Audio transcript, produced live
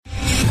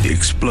The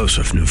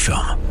explosive new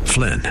film,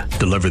 Flynn,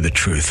 deliver the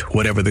truth,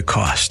 whatever the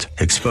cost,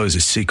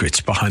 exposes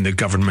secrets behind the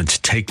government's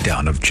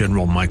takedown of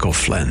General Michael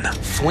Flynn.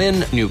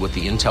 Flynn knew what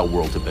the intel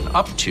world had been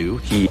up to.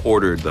 He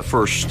ordered the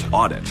first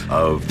audit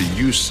of the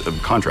use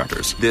of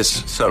contractors.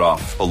 This set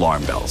off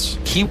alarm bells.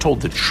 He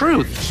told the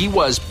truth. He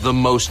was the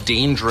most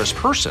dangerous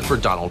person for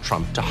Donald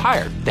Trump to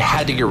hire. They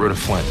had to get rid of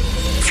Flynn.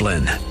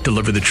 Flynn,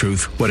 deliver the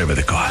truth, whatever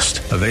the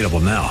cost. Available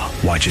now.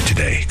 Watch it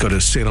today. Go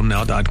to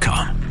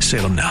salemnow.com.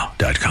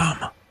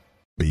 salemnow.com.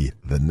 Be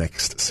the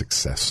next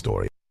success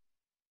story.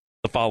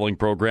 The following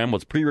program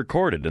was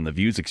pre-recorded, and the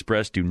views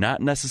expressed do not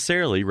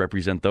necessarily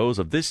represent those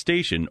of this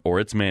station or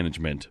its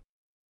management.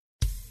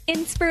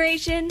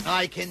 Inspiration.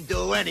 I can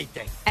do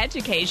anything.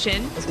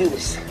 Education. Let's do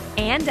this.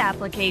 And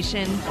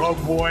application. Oh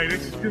boy,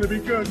 this is going to be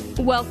good.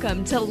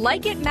 Welcome to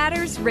Like It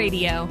Matters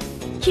Radio.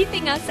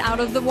 Keeping us out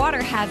of the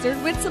water hazard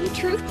with some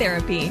truth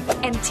therapy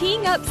and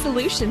teeing up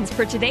solutions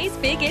for today's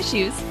big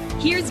issues.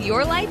 Here's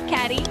your life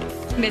caddy,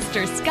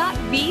 Mr. Scott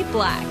V.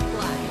 Black.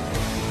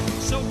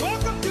 So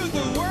welcome to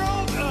the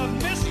world of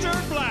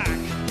Mr. Black.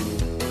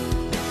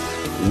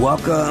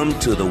 Welcome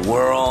to the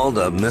world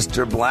of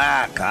Mr.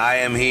 Black. I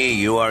am he,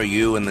 you are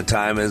you, and the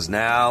time is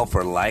now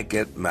for Like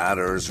It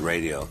Matters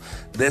Radio.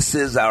 This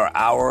is our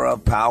hour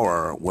of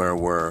power where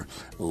we're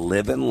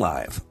living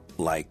life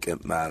like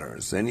it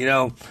matters. And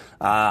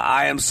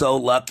I am so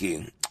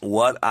lucky.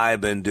 What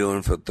I've been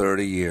doing for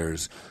 30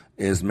 years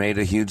has made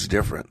a huge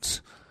difference.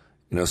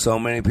 So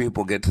many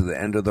people get to the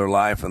end of their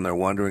life and they're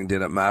wondering,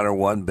 did it matter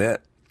one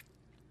bit?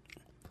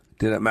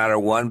 Did it matter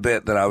one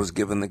bit that I was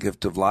given the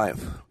gift of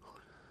life?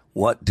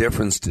 What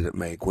difference did it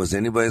make? Was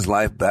anybody's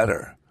life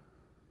better?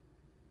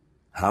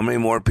 How many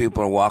more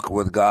people are walking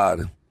with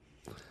God?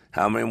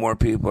 How many more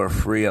people are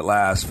free at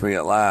last, free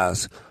at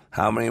last?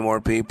 How many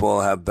more people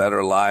have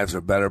better lives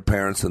or better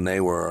parents than they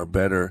were or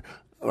better,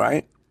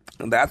 right?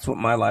 And that's what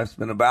my life's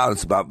been about.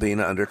 It's about being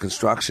under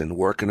construction,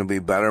 working to be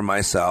better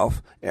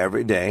myself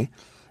every day,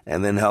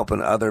 and then helping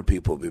other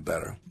people be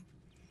better.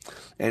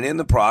 And in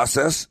the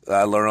process,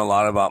 I learn a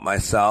lot about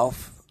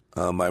myself,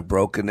 my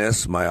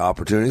brokenness, my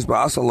opportunities, but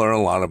I also learn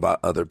a lot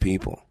about other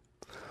people.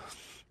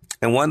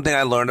 And one thing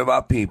I learned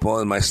about people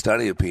in my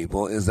study of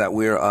people is that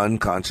we are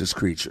unconscious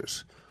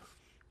creatures.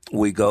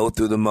 We go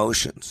through the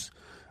motions.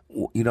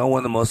 One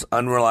of the most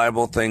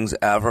unreliable things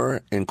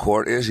ever in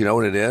court is, you know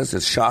what it is?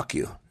 It's shock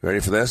you. Ready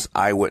for this?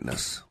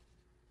 Eyewitness.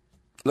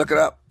 Look it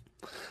up.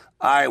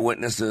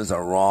 Eyewitnesses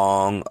are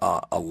wrong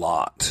a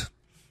lot.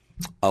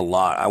 A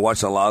lot. I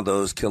watch a lot of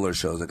those killer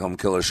shows. They call them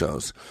killer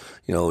shows.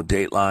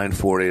 Dateline,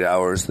 48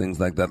 Hours, things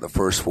like that. The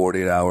first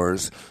 48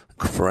 hours,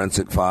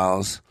 Forensic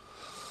Files.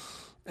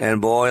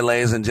 And boy,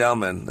 ladies and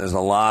gentlemen, there's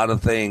a lot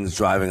of things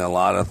driving a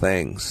lot of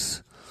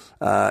things.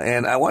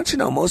 And I want you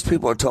to know, most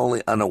people are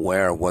totally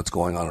unaware of what's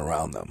going on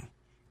around them.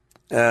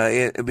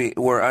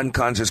 We're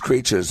unconscious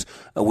creatures.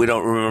 We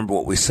don't remember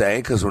what we say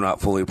because we're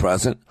not fully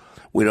present.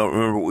 We don't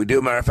remember what we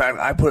do. Matter of fact,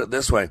 I put it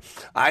this way.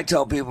 I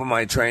tell people in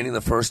my training the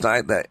first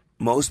night that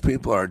most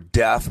people are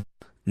deaf,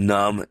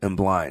 numb, and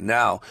blind.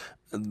 Now,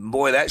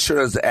 boy, that sure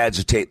does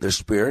agitate their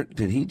spirit.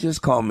 Did he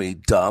just call me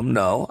dumb?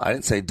 No, I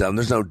didn't say dumb.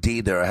 There's no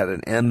D there. I had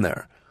an N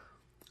there.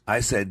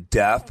 I said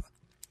deaf,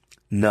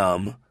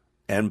 numb,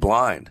 and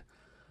blind.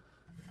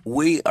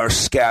 We are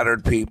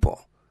scattered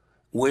people.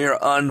 We are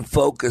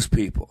unfocused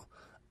people.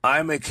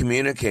 I'm a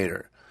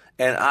communicator,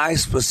 and I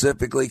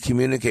specifically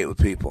communicate with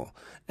people.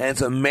 And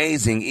it's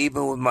amazing,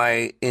 even with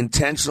my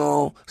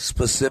intentional,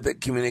 specific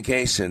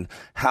communication,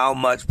 how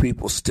much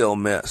people still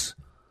miss.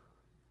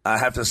 I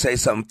have to say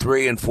something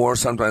 3 and 4,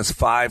 sometimes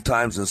 5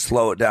 times and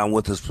slow it down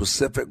with the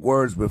specific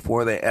words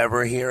before they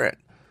ever hear it.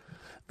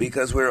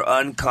 Because we're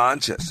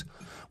unconscious.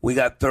 We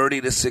got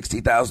 30 to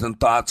 60,000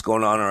 thoughts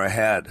going on in our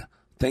head.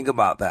 Think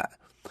about that.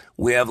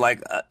 We have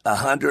like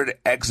 100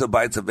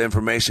 exabytes of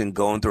information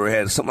going through our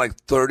head, something like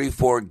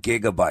 34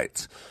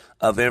 gigabytes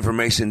of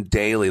information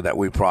daily that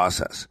we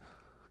process.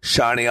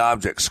 Shiny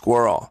object,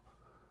 squirrel.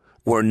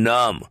 We're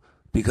numb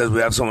because we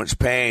have so much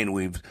pain.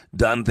 We've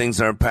done things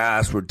in our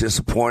past. We're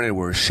disappointed.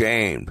 We're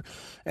ashamed.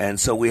 And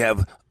so we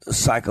have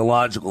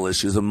psychological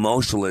issues,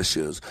 emotional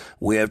issues.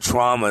 We have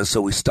trauma,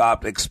 so we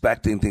stopped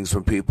expecting things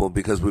from people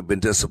because we've been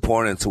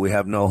disappointed, so we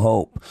have no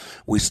hope.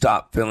 We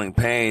stopped feeling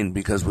pain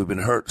because we've been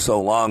hurt so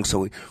long,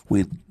 so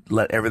we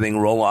let everything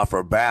roll off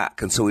our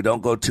back. And so we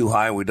don't go too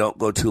high and we don't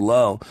go too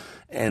low.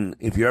 And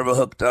if you're ever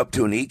hooked up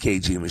to an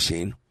EKG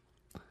machine,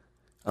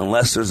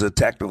 unless there's a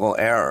technical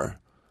error,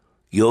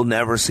 you'll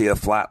never see a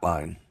flat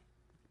line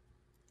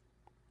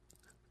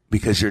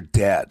because you're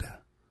dead.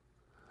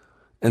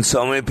 And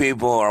so many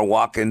people are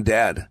walking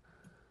dead.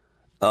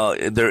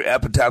 Their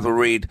epitaph will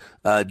read,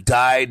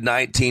 died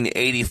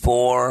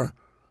 1984,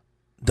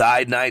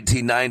 died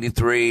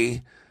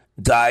 1993,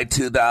 died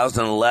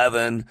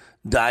 2011,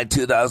 died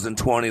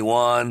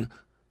 2021,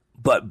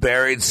 but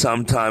buried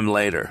sometime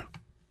later.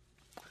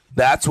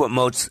 That's what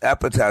most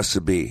epitaphs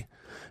should be.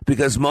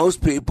 Because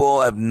most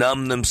people have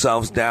numbed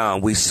themselves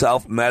down. We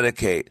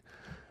self-medicate.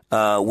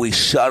 We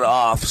shut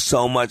off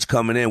so much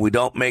coming in. We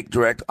don't make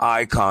direct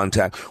eye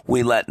contact.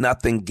 We let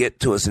nothing get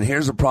to us. And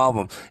here's the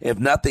problem. If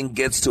nothing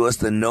gets to us,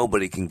 then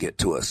nobody can get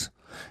to us.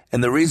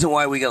 And the reason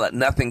why we let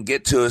nothing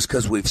get to us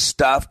because we've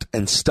stuffed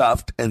and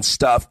stuffed and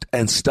stuffed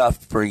and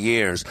stuffed for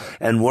years.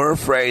 And we're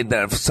afraid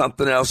that if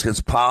something else gets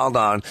piled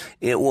on,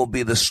 it will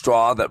be the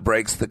straw that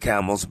breaks the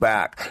camel's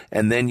back.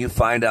 And then you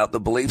find out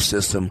the belief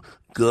system,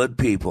 good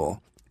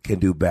people can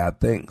do bad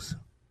things.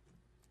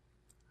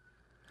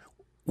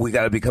 We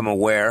got to become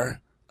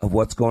aware of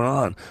what's going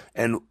on.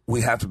 And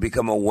we have to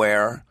become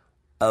aware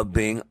of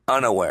being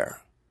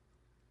unaware.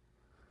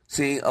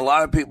 See, a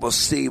lot of people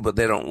see, but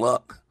they don't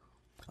look.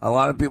 A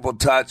lot of people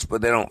touch,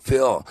 but they don't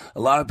feel. A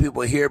lot of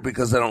people hear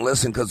because they don't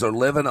listen because they're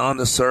living on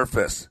the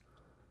surface.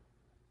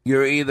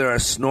 You're either a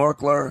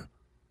snorkeler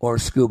or a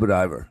scuba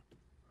diver.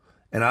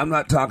 And I'm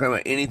not talking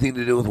about anything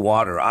to do with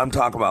water. I'm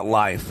talking about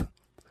life.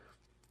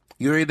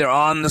 You're either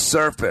on the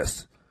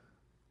surface,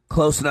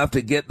 close enough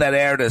to get that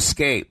air to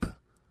escape,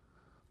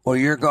 or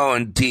you're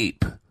going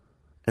deep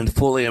and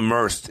fully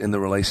immersed in the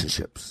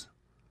relationships.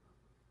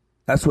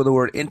 That's where the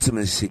word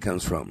intimacy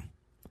comes from.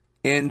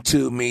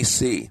 Into me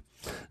see.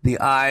 The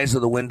eyes are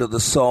the window of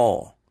the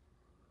soul.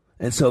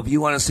 And so if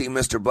you want to see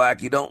Mr.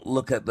 Black, you don't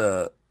look at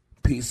the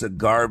piece of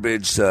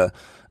garbage tent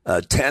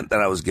that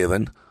I was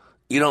given.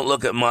 You don't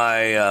look at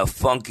my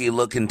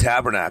funky-looking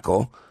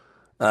tabernacle.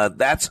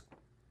 That's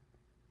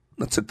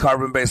a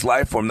carbon-based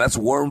life form. That's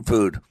worm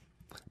food.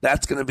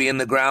 That's going to be in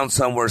the ground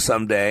somewhere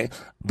someday.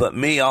 But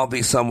me, I'll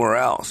be somewhere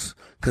else.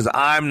 Because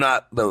I'm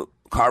not the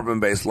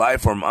carbon-based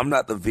life form. I'm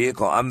not the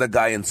vehicle. I'm the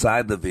guy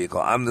inside the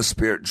vehicle. I'm the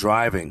spirit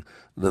driving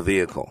the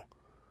vehicle.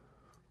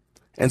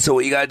 And so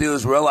what you got to do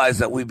is realize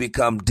that we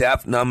become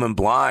deaf, numb, and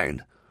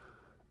blind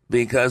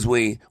because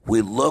we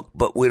look,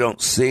 but we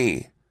don't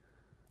see.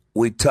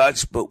 We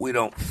touch, but we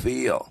don't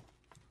feel.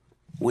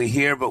 We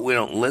hear, but we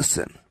don't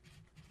listen.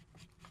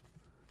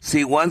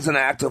 See, one's an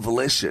act of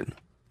volition,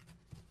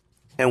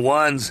 and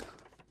one's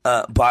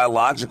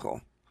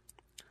biological.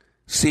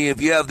 See,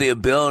 if you have the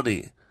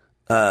ability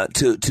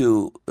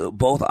to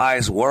both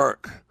eyes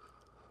work,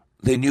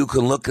 then you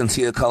can look and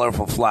see a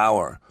colorful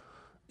flower.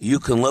 You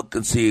can look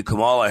and see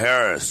Kamala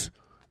Harris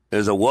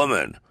is a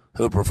woman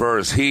who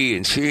prefers he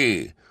and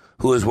she,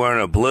 who is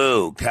wearing a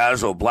blue,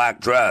 casual black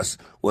dress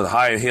with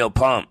high heel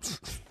pumps.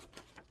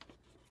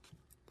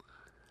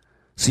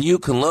 So you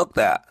can look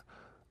that,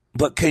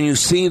 but can you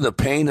see the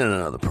pain in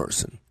another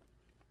person?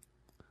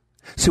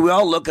 See, we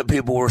all look at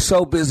people, we're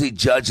so busy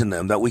judging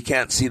them that we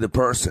can't see the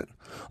person.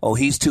 Oh,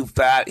 he's too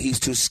fat, he's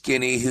too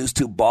skinny, he's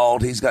too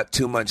bald, he's got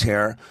too much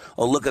hair.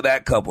 Oh, look at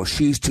that couple,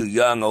 she's too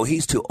young. Oh,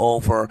 he's too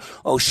old for her.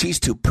 Oh, she's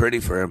too pretty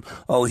for him.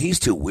 Oh, he's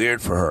too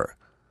weird for her.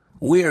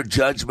 We are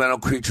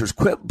judgmental creatures.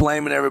 Quit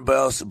blaming everybody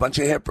else. A bunch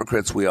of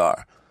hypocrites we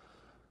are.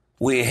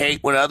 We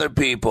hate when other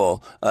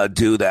people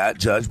do that,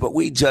 judge, but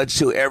we judge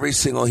too. Every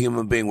single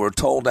human being. We're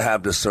told to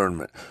have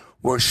discernment.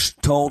 We're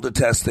told to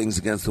test things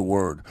against the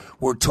word.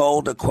 We're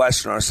told to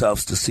question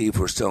ourselves to see if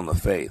we're still in the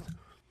faith.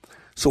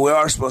 So we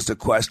are supposed to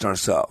question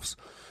ourselves.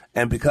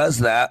 And because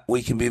of that,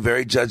 we can be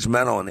very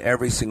judgmental in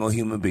every single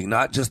human being,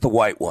 not just the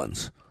white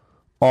ones.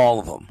 All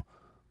of them.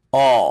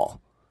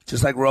 All.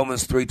 Just like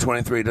Romans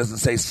 3:23, it doesn't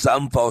say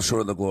some fall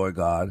short of the glory of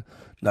God.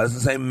 It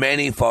doesn't say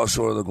many fall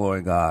short of the glory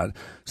of God.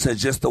 It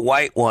says just the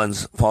white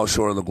ones fall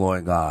short of the glory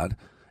of God.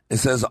 It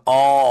says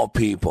all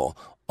people,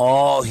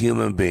 all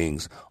human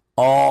beings,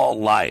 all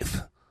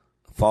life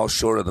fall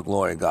short of the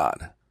glory of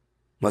God.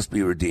 Must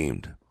be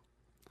redeemed.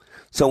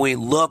 So we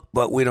look,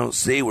 but we don't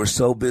see. We're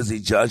so busy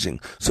judging.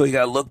 So you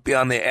got to look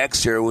beyond the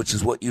exterior, which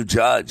is what you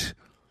judge,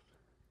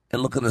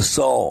 and look in the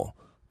soul.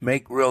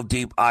 Make real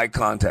deep eye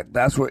contact.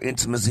 That's where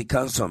intimacy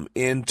comes from.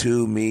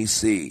 Into me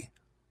see.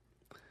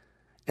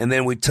 And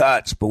then we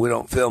touch, but we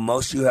don't feel.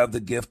 Most of you have the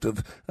gift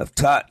of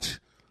touch.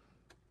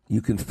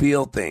 You can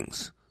feel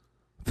things,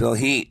 feel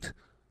heat.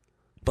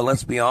 But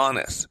let's be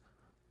honest.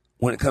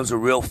 When it comes to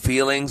real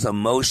feelings,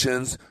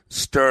 emotions,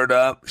 stirred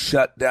up,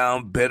 shut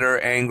down, bitter,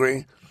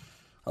 angry,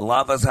 a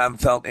lot of us haven't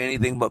felt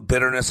anything but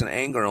bitterness and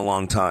anger in a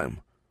long time.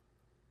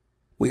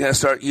 We got to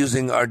start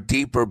using our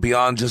deeper,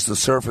 beyond just the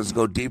surface,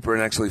 go deeper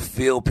and actually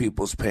feel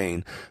people's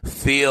pain.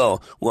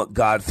 Feel what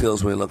God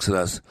feels when he looks at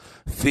us.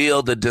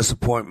 Feel the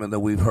disappointment that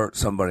we've hurt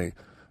somebody.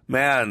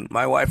 Man,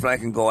 my wife and I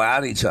can go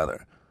at each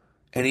other.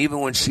 And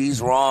even when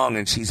she's wrong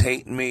and she's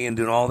hating me and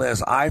doing all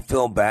this, I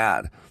feel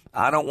bad.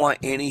 I don't want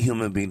any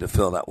human being to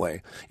feel that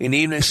way. And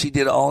even if she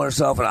did it all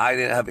herself and I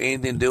didn't have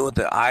anything to do with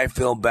it, I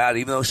feel bad.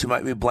 Even though she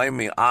might be blaming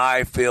me,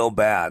 I feel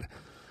bad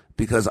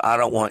because I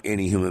don't want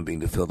any human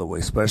being to feel that way,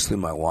 especially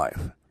my wife.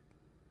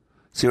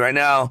 See, right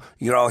now,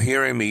 you're all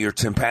hearing me. Your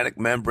tympanic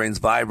membrane's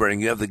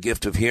vibrating. You have the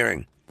gift of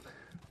hearing.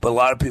 But a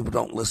lot of people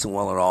don't listen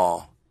well at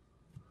all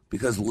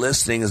because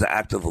listening is an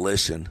act of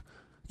volition.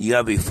 You got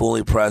to be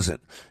fully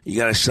present. You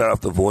got to shut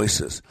off the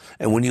voices.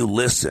 And when you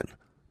listen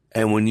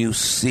and when you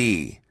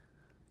see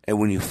and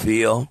when you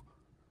feel,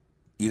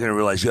 you're going to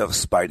realize you have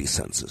spidey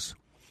senses.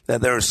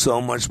 that there is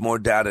so much more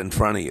data in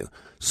front of you,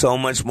 so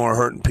much more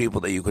hurting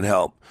people that you could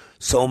help,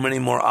 so many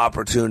more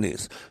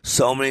opportunities,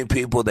 so many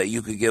people that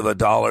you could give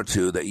 $1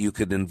 to, that you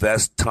could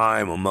invest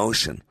time,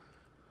 emotion.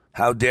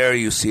 How dare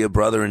you see a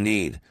brother in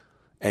need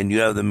and you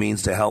have the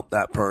means to help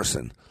that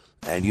person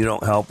and you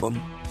don't help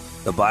them?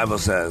 The Bible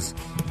says,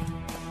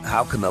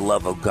 how can the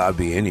love of God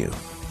be in you?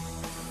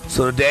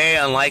 So today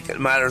on Like It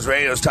Matters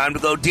Radio, it's time to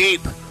go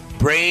deep.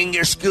 Bring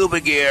your scuba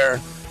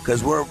gear,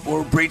 because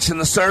we're breaching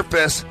the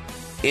surface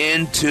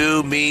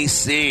into me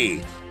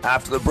sea.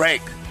 After the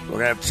break, we're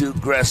going to have two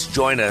guests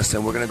join us,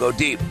 and we're going to go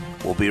deep.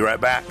 We'll be right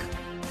back.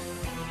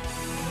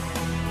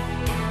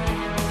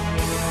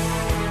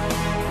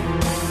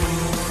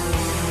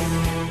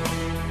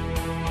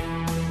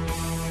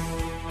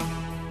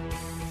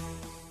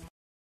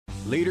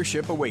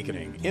 Leadership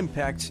Awakening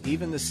impacts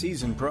even the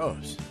seasoned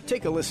pros.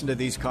 Take a listen to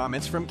these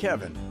comments from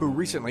Kevin, who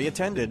recently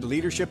attended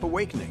Leadership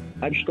Awakening.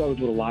 I've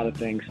struggled with a lot of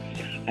things.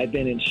 I've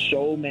been in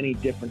so many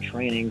different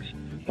trainings,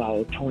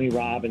 followed Tony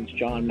Robbins,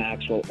 John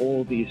Maxwell,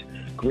 all these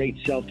great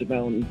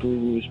self-development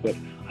gurus, but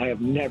I have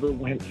never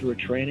went through a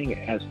training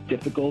as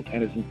difficult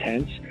and as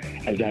intense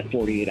as that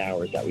 48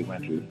 hours that we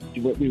went through.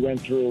 What we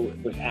went through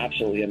was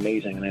absolutely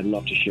amazing, and I'd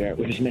love to share it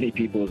with as many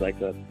people as I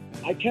could.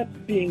 I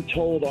kept being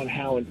told on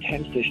how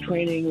intense this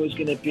training was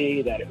going to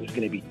be, that it was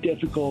going to be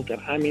difficult.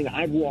 And I mean,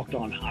 I've walked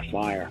on hot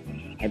fire.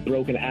 I've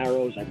broken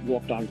arrows. I've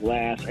walked on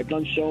glass. I've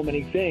done so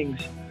many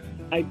things.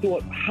 I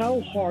thought, how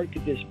hard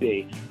could this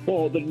be?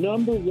 Well, the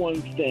number one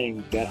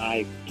thing that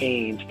I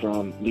gained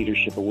from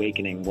Leadership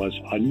Awakening was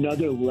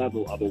another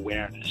level of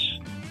awareness.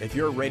 If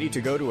you're ready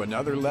to go to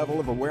another level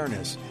of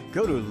awareness,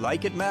 go to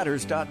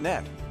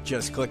likeitmatters.net.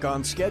 Just click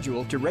on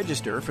schedule to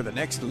register for the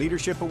next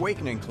Leadership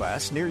Awakening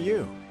class near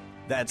you.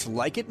 That's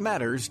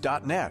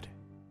likeitmatters.net.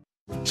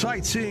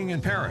 Sightseeing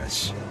in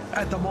Paris,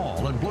 at the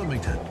mall in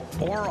Bloomington,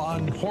 or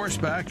on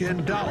horseback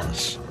in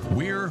Dallas.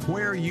 We're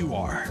where you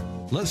are.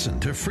 Listen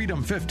to Freedom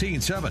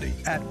 1570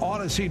 at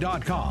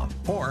Odyssey.com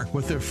or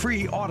with the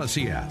free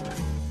Odyssey app.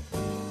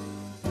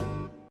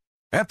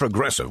 At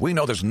Progressive, we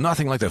know there's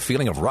nothing like the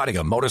feeling of riding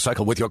a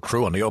motorcycle with your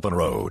crew on the open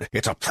road.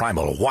 It's a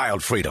primal,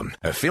 wild freedom,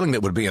 a feeling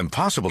that would be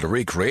impossible to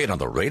recreate on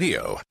the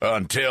radio.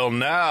 Until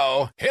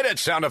now. Hit it,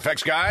 sound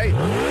effects guy!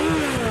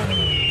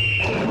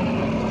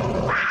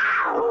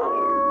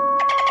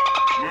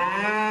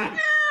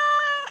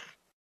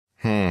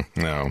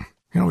 No.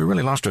 We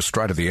really lost our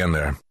stride at the end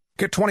there.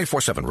 Get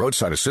 24/7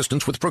 roadside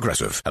assistance with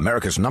Progressive,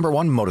 America's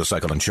 #1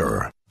 motorcycle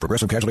insurer.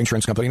 Progressive Casualty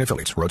Insurance Company and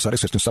Affiliates. Roadside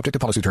assistance subject to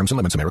policy terms and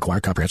limits and may require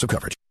comprehensive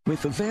coverage.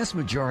 With the vast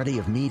majority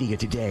of media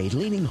today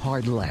leaning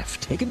hard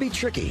left, it can be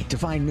tricky to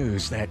find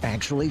news that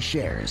actually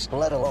shares,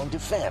 let alone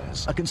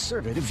defends, a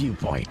conservative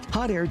viewpoint.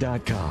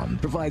 HotAir.com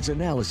provides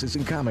analysis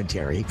and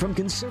commentary from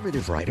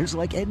conservative writers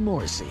like Ed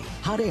Morrissey.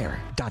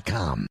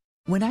 HotAir.com.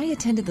 When I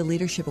attended the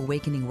Leadership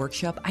Awakening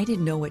workshop, I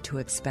didn't know what to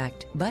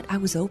expect, but I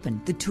was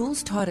open. The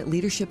tools taught at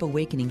Leadership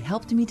Awakening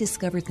helped me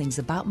discover things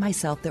about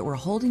myself that were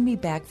holding me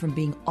back from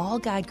being all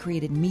God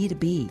created me to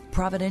be.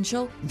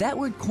 Providential? That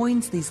word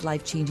coins these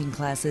life-changing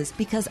classes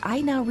because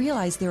I now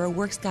realize there are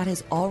works God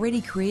has already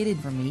created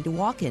for me to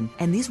walk in,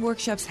 and these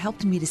workshops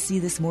helped me to see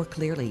this more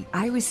clearly.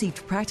 I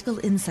received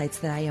practical insights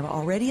that I am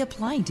already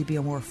applying to be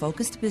a more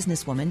focused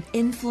businesswoman,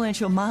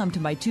 influential mom to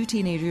my 2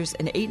 teenagers,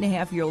 an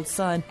 8.5-year-old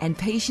son, and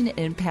patient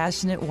and passionate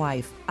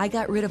wife. I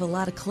got rid of a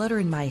lot of clutter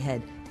in my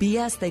head.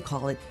 BS, they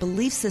call it,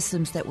 belief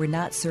systems that were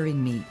not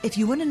serving me. If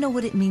you want to know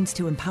what it means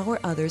to empower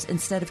others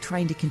instead of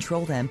trying to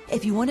control them,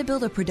 if you want to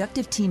build a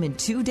productive team in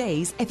 2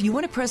 days, if you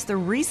want to press the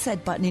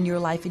reset button in your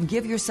life and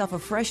give yourself a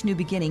fresh new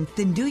beginning,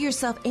 then do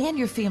yourself and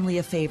your family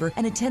a favor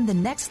and attend the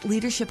next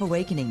Leadership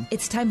Awakening.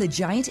 It's time the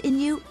giant in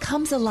you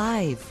comes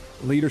alive.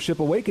 Leadership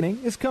Awakening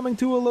is coming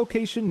to a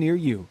location near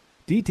you.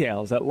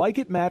 Details at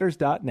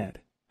likeitmatters.net.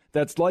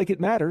 That's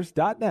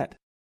likeitmatters.net.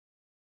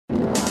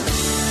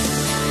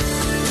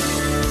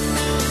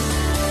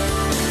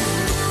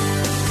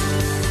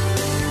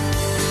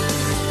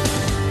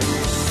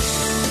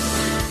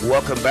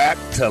 Welcome back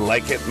to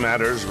Like It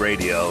Matters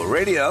Radio.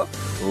 Radio,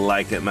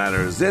 like it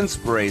matters,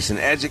 inspiration,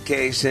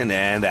 education,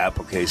 and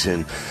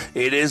application.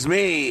 It is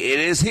me, it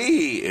is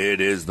he,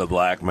 it is the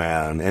black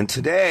man. And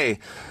today,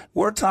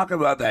 we're talking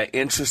about that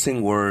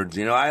interesting words.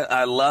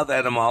 I love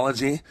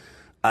etymology.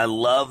 I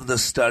love the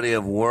study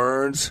of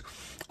words.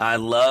 I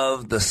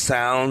love the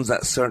sounds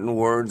that certain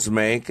words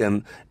make.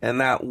 And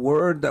that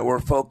word that we're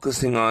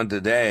focusing on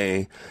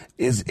today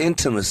is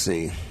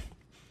intimacy.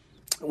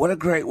 What a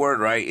great word,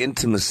 right?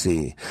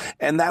 Intimacy.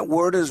 And that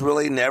word is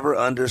really never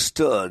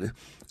understood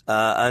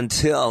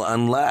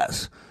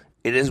unless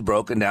it is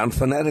broken down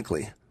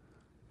phonetically.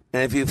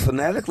 And if you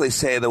phonetically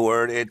say the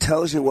word, it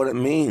tells you what it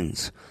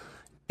means.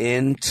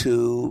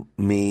 Into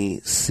me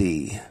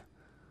see.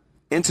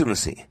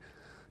 Intimacy.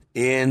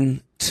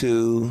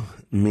 Into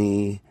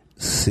me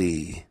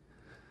see.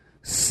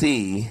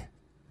 See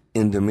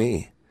into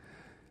me.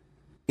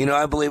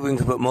 I believe we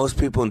can put most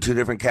people in 2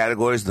 different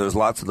categories. There's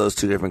lots of those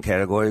 2 different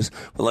categories.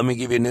 But let me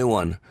give you a new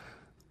one.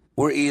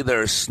 We're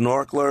either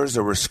snorkelers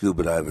or we're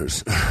scuba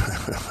divers.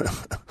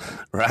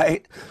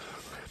 Right?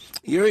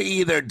 You're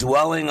either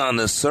dwelling on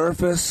the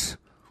surface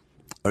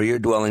or you're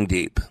dwelling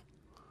deep.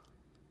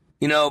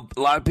 You know, a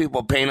lot of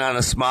people paint on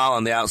a smile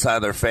on the outside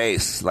of their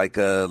face, like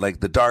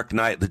the Dark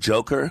Knight, the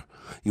Joker.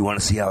 You want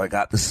to see how I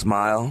got this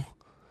smile?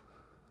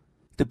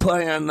 They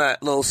put on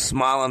that little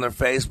smile on their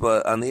face,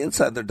 but on the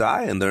inside they're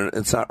dying.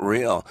 It's not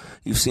real.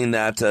 You've seen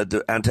that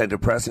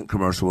antidepressant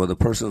commercial where the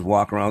person's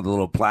walking around with a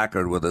little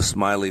placard with a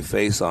smiley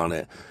face on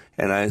it.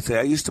 And I say,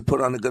 I used to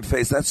put on a good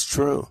face. That's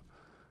true.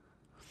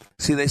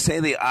 See, they say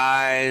the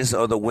eyes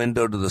are the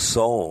window to the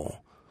soul.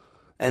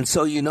 And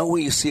so you know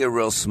where you see a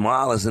real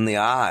smile is in the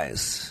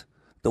eyes.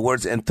 The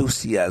word's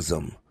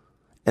enthusiasm.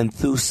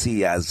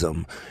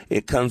 Enthusiasm.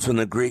 It comes from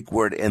the Greek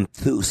word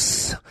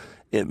enthus.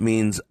 It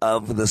means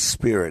of the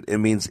spirit. It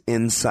means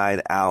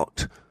inside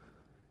out.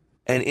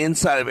 And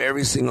inside of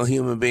every single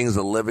human being is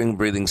a living,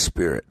 breathing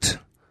spirit.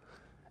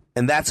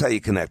 And that's how you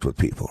connect with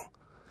people.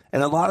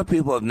 And a lot of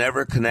people have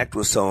never connected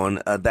with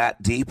someone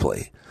that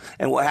deeply.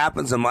 And what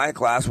happens in my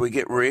class, we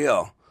get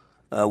real.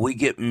 We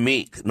get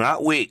meek,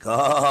 not weak.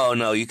 Oh,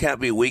 no, you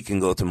can't be weak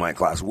and go through my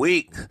class.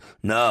 Weak?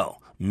 No.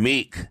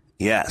 Meek?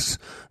 Yes.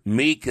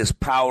 Meek is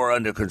power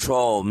under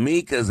control.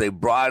 Meek is a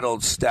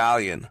bridled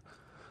stallion.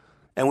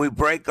 And we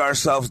break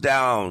ourselves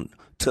down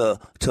to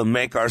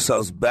make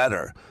ourselves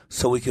better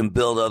so we can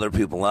build other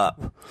people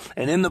up.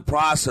 And in the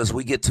process,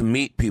 we get to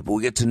meet people.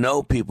 We get to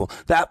know people.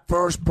 That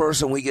first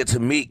person we get to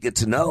meet, get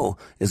to know,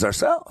 is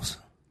ourselves.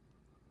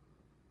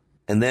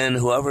 And then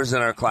whoever's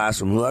in our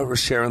classroom, whoever's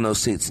sharing those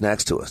seats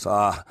next to us,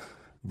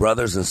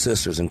 brothers and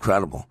sisters,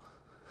 incredible.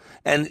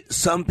 And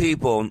some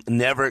people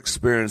never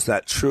experience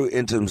that true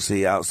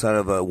intimacy outside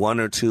of one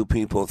or two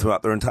people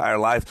throughout their entire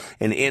life.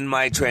 And in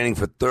my training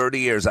for 30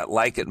 years at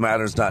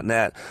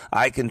likeitmatters.net,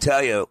 I can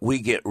tell you,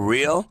 we get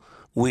real,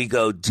 we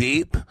go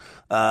deep,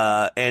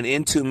 and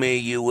into me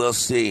you will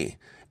see,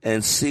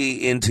 and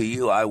see into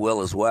you I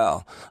will as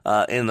well.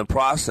 In the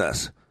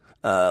process,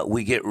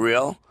 we get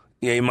real,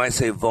 you might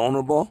say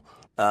vulnerable,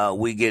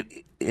 we get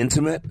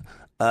intimate,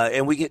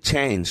 and we get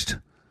changed.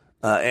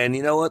 And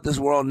you know what this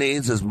world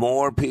needs is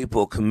more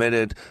people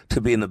committed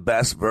to being the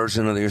best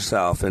version of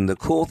yourself. And the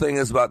cool thing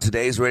is about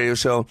today's radio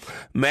show,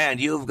 man,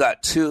 you've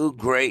got two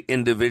great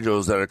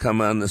individuals that are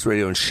coming on this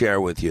radio and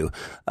share with you.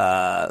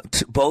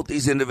 Both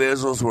these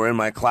individuals were in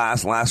my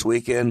class last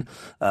weekend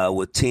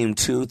with Team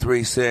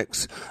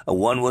 236.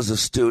 One was a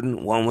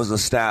student, one was a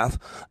staff.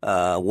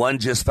 One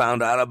just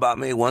found out about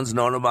me. One's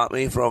known about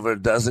me for over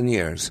a dozen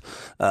years.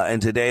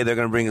 And today they're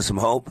going to bring us some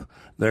hope.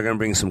 They're going to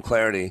bring some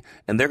clarity,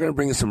 and they're going to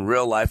bring us some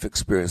real life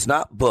experience,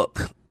 not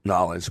book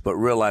knowledge, but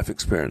real life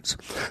experience.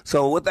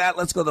 So with that,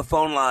 let's go to the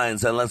phone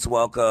lines and let's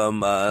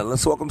welcome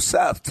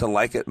Seth to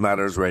Like It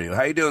Matters Radio.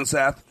 How you doing,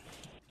 Seth?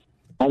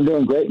 I'm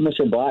doing great,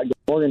 Mr. Black. Good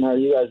morning. How are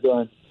you guys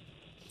doing?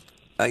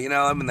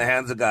 I'm in the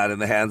hands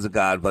of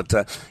God, but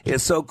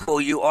it's so cool.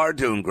 You are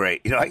doing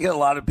great. I get a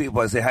lot of people,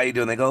 I say, how you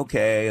doing? They go,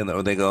 okay. And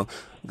they go,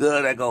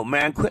 good. I go,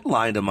 man, quit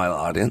lying to my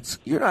audience.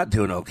 You're not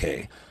doing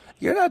okay.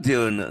 You're not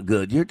doing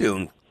good. You're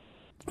doing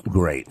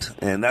great.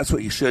 And that's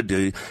what you should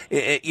do.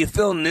 You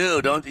feel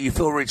new, don't you? You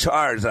feel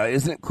recharged.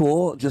 Isn't it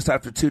cool just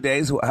after 2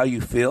 days how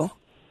you feel?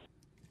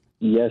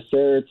 Yes,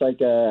 sir. It's like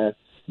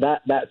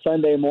that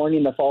Sunday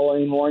morning, the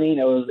following morning,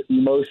 it was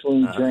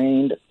emotionally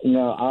drained. I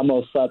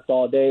almost slept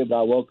all day, but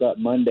I woke up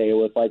Monday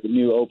with like a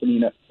new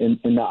opening in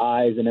the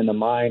eyes and in the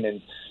mind.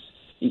 And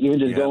even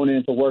just going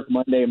into work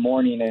Monday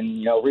morning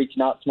and,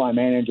 reaching out to my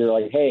manager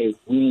like, hey,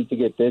 we need to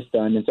get this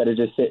done, instead of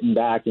just sitting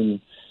back and,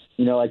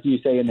 like you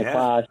say in the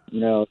class,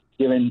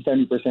 giving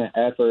 70%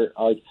 effort.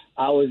 Like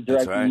I was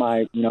directing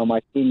my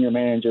senior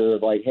manager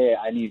like, hey,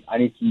 I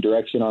need some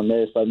direction on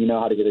this. Let me know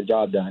how to get a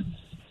job done.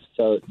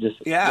 So just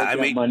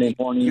Monday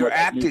morning, you're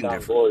acting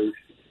different.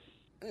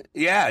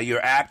 Yeah,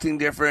 you're acting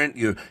different.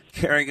 You're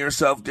carrying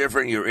yourself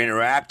different. You're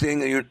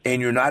interacting,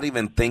 and you're not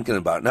even thinking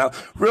about it. Now,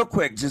 real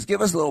quick, just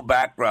give us a little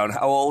background.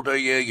 How old are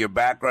you? Your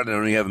background. I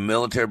know you have a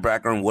military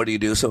background. What do you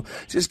do? So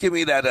just give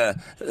me that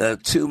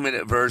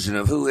 2-minute version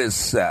of who is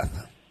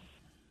Seth.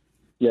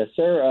 Yes,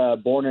 sir.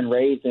 Born and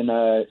raised in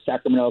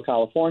Sacramento,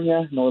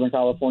 California, Northern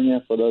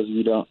California. For those of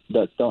you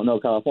that don't know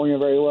California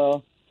very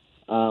well,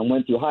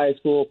 went through high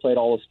school, played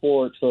all the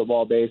sports,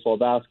 football, baseball,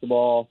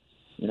 basketball.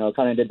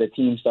 Kind of did the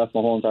team stuff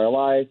my whole entire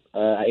life.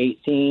 At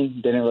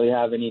 18, didn't really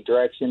have any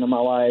direction in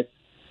my life.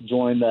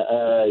 Joined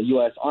the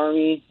U.S.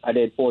 Army. I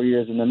did 4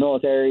 years in the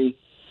military.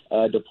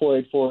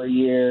 Deployed for a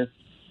year.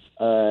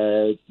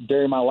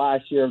 During my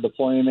last year of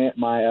deployment,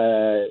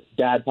 my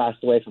dad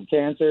passed away from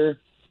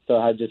cancer. So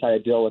I just had to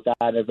deal with that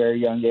at a very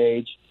young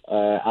age.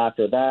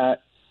 After that,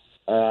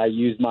 I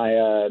used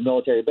my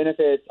military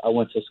benefits. I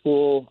went to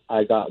school.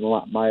 I got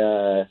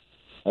my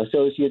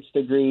associate's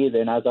degree.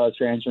 Then as I was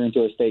transferring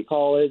to a state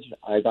college,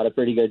 I got a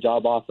pretty good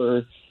job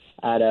offer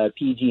at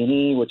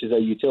PG&E, which is a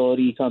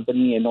utility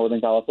company in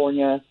Northern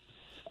California.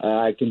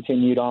 I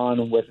continued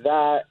on with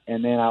that,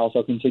 and then I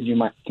also continued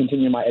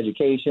my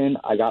education.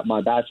 I got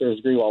my bachelor's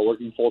degree while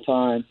working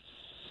full-time.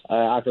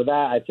 After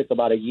that, I took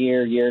about a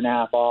year and a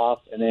half off,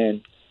 and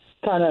then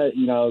kind of,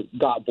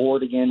 got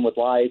bored again with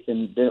life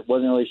and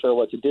wasn't really sure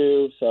what to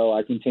do. So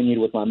I continued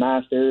with my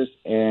master's,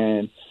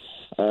 and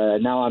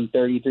now I'm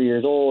 33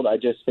 years old. I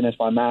just finished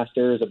my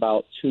master's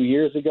about 2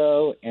 years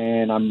ago,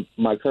 and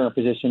my current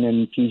position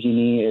in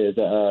PG&E is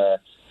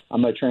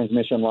I'm a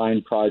transmission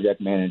line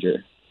project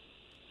manager.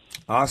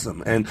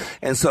 Awesome. And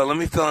so let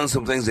me fill in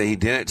some things that he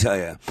didn't tell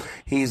you.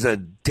 He's a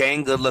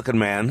dang good-looking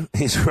man.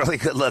 He's really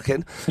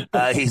good-looking.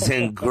 He's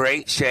in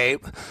great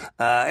shape.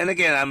 And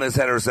again, I'm as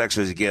heterosexual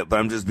as you get, but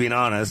I'm just being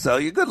honest. So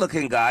you're a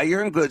good-looking guy.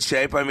 You're in good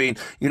shape. I mean,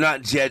 you're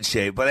not Jed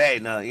shape, but hey,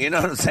 no, you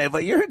know what I'm saying?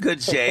 But you're in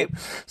good shape.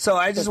 So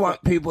I just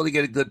want people to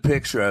get a good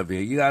picture of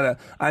you.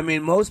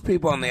 Most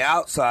people on the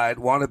outside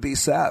want to be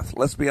Seth.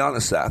 Let's be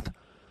honest, Seth.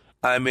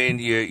 I mean,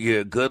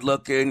 you're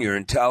good-looking. You're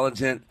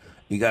intelligent.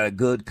 You got a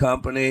good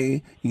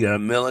company. You got a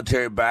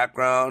military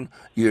background.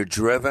 You're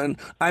driven.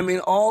 I mean,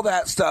 all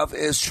that stuff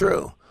is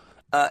true.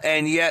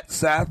 And yet,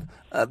 Seth,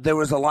 there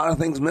was a lot of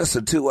things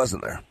missing too,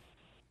 wasn't there?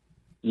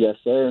 Yes,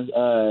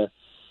 sir.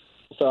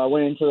 So I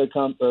went into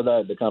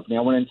the company.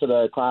 I went into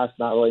the class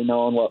not really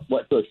knowing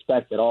what to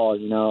expect at all.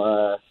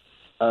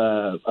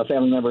 A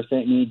family member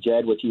sent me,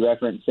 Jed, which you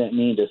referenced, sent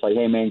me, just like,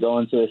 hey, man, go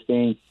into this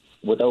thing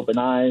with open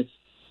eyes.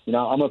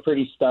 I'm a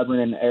pretty stubborn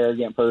and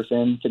arrogant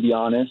person, to be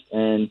honest,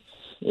 and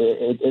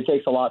it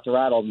takes a lot to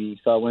rattle me.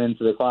 So I went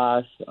into the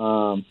class.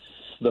 The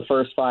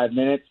first 5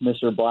 minutes,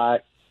 Mr.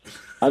 Black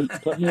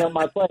put me on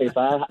my place.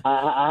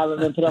 I haven't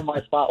been put on my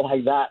spot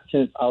like that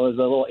since I was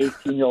a little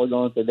 18-year-old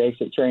going through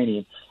basic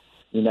training,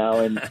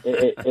 and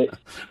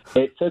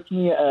it took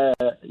me, kind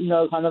of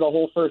the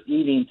whole first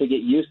evening to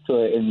get used to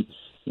it. And,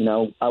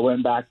 I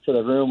went back to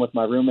the room with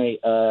my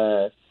roommate,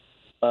 Mr.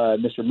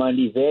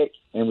 Mundy, Vic,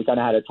 and we kind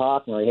of had a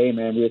talk. And we're like, hey,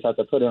 man, we just have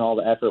to put in all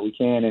the effort we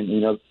can.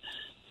 And,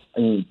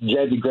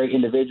 Jed's a great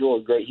individual,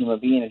 a great human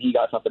being, and he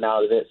got something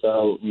out of it.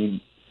 So,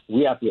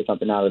 we have to get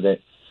something out of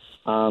it.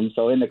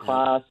 So in the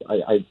class,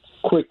 I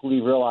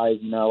quickly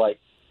realized,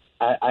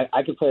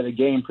 I could play the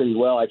game pretty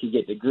well. I could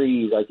get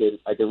degrees. I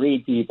could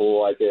read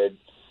people. I could,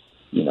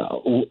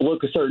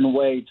 look a certain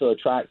way to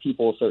attract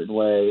people a certain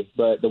way.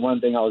 But the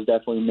one thing I was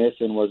definitely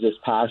missing was this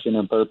passion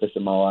and purpose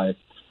in my life.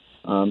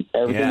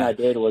 Everything I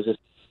did was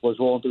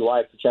rolling through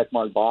life to check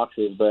mark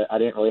boxes, but I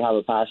didn't really have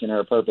a passion or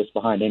a purpose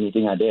behind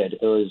anything I did.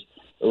 It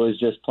was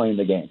just playing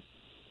the game.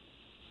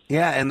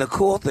 Yeah, and the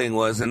cool thing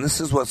was, and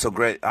this is what's so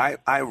great,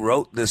 I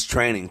wrote this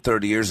training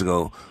 30 years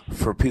ago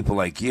for people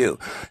like you.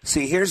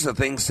 See, here's the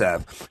thing,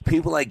 Seth.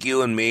 People like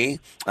you and me,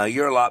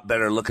 you're a lot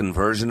better looking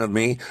version of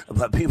me,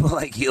 but people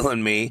like you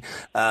and me,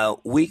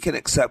 we can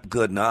accept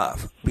good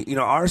enough.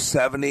 Our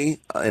 70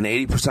 and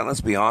 80%,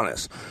 let's be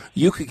honest,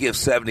 you could give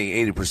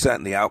 70, 80%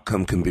 and the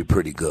outcome can be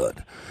pretty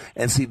good.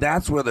 And see,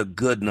 that's where the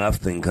good enough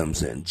thing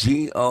comes in.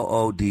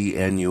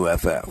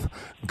 GOODNUFF.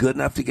 Good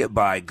enough to get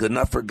by, good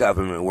enough for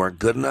government work,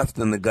 good enough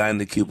than the guy in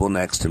the cubicle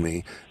next to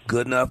me,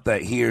 good enough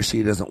that he or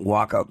she doesn't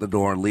walk out the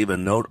door and leave a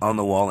note on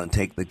the wall and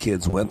take the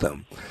kids with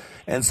them.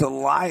 And so the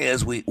lie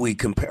is we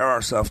compare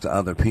ourselves to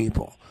other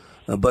people.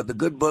 But the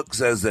good book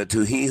says that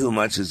to he who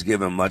much is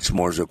given, much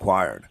more is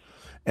required.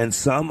 And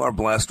some are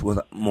blessed with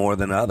more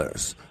than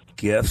others.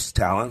 Gifts,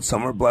 talents,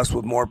 some are blessed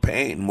with more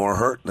pain, more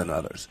hurt than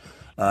others.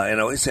 And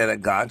I always say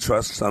that God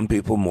trusts some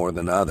people more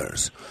than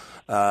others.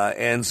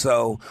 And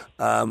so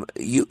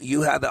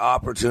you had the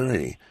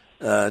opportunity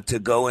to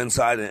go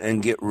inside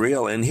and get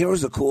real. And here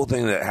was the cool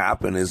thing that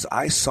happened is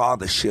I saw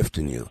the shift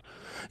in you.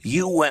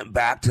 You went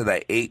back to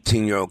that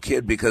 18-year-old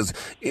kid because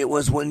it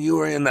was when you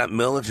were in that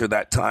military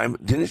that time.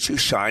 Didn't you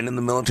shine in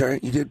the military?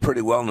 You did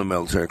pretty well in the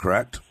military,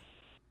 correct?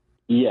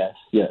 Yes.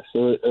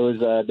 It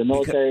was the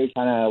military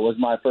kind of was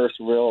my first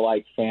real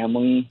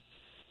family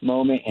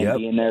moment and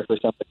being there for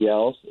somebody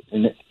else.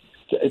 And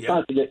it's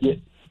not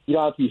that you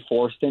don't have to be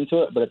forced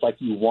into it, but it's like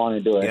you want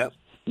to do it.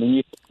 I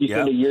mean, you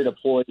spend a year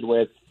deployed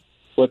with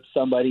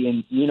somebody,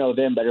 and you know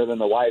them better than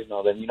the wives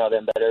know them. You know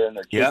them better than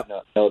their kids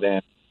know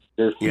them.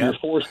 You're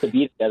forced to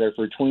be together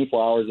for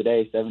 24 hours a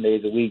day, 7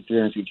 days a week,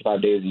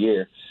 365 days a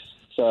year.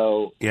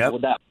 So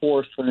that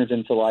force turns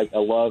into a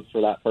love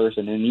for that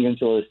person. And even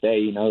to this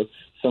day,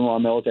 some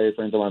of my military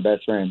friends are my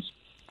best friends.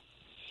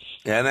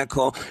 Yeah, isn't that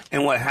cool?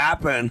 And what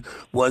happened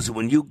was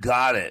when you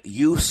got it,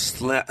 you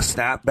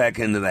snapped back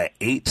into that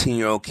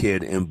 18-year-old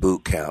kid in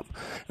boot camp.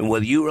 And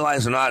whether you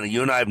realize or not, and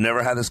you and I have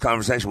never had this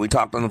conversation. We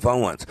talked on the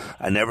phone once.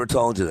 I never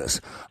told you this.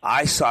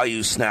 I saw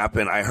you snap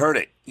in. I heard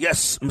it.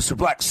 Yes, Mr.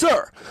 Black,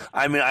 sir.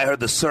 I mean, I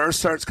heard the sir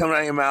starts coming out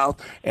of your mouth,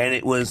 and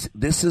it was,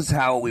 this is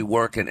how we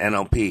work in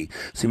NLP.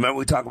 So remember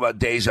we talk about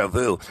deja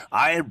vu.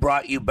 I had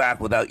brought you back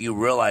without you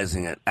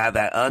realizing it at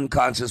that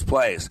unconscious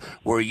place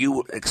where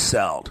you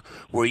excelled,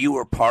 where you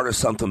were part of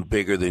something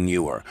bigger than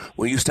you were.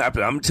 Where you stopped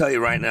it. I'm going to tell you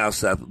right now,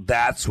 Seth,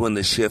 that's when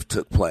the shift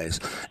took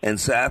place. And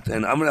Seth,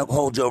 and I'm going to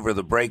hold you over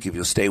the break if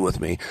you'll stay with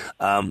me,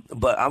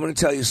 but I'm going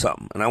to tell you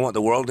something, and I want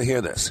the world to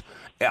hear this.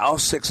 All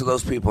 6 of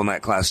those people in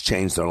that class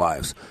changed their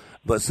lives.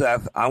 But,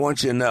 Seth, I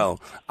want you to know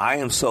I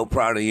am so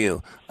proud of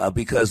you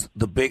because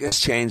the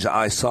biggest change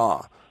I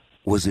saw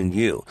was in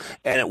you.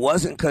 And it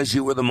wasn't because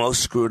you were the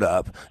most screwed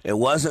up. It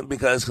wasn't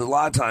because a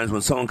lot of times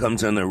when someone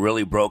comes in, they're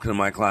really broken in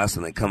my class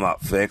and they come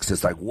out fixed,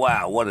 it's like,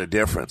 wow, what a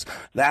difference.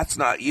 That's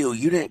not you.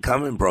 You didn't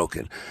come in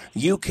broken.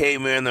 You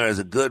came in there as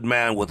a good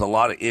man with a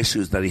lot of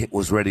issues that he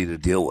was ready to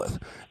deal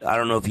with. I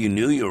don't know if you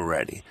knew you were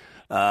ready.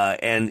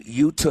 And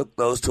you took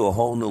those to a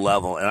whole new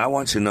level. And I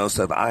want you to know,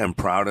 Seth, I am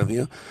proud of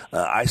you.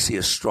 I see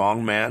a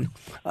strong man.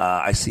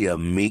 I see a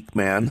meek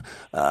man.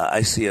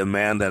 I see a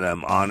man that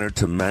I'm honored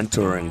to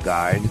mentor and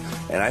guide.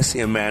 And I see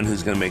a man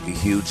who's going to make a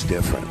huge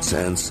difference.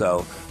 And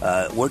so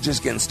we're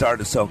just getting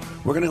started. So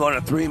we're going to go on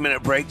a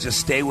 3-minute break. Just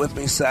stay with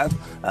me, Seth.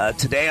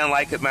 Today on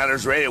Like It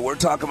Matters Radio, we're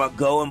talking about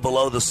going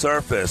below the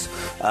surface.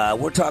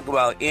 We're talking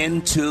about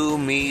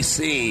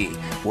into-me-see,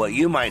 what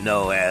you might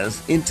know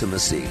as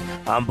intimacy.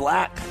 I'm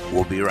Black.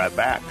 We'll be right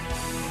back.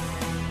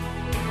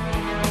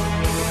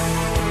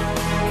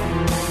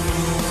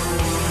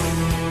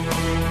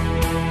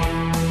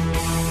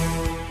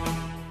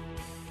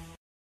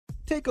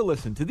 Take a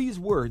listen to these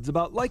words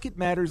about Like It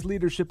Matters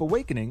Leadership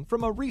Awakening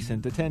from a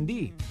recent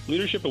attendee.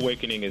 Leadership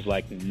Awakening is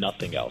like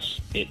nothing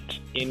else. It's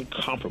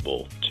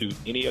incomparable to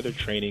any other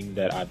training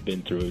that I've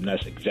been through, and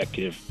that's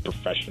executive,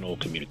 professional,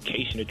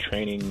 communication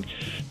training,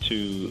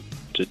 to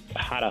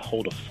how to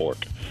hold a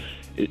fort.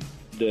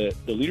 The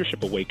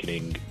Leadership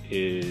Awakening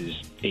is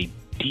a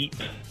deep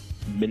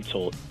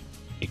mental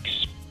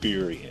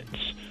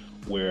experience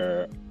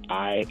where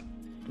I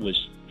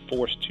was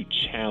forced to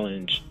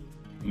challenge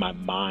my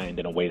mind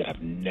in a way that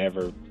I've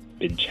never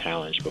been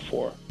challenged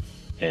before,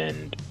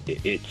 and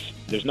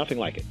there's nothing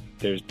like it.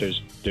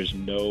 There's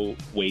no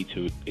way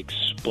to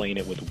explain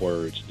it with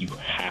words. You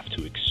have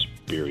to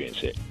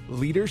experience it.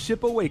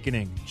 Leadership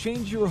Awakening.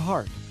 Change your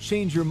heart,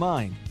 change your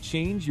mind,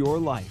 change your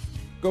life.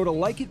 Go to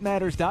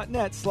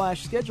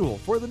likeitmatters.net/schedule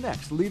for the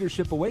next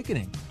Leadership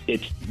Awakening.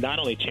 It's not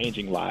only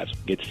changing lives,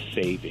 it's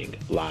saving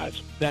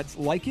lives. That's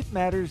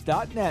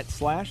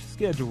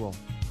likeitmatters.net/schedule.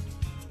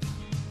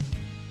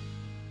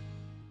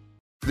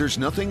 There's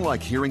nothing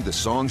like hearing the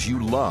songs you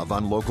love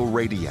on local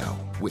radio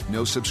with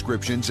no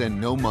subscriptions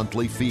and no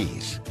monthly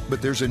fees.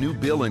 But there's a new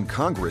bill in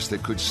Congress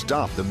that could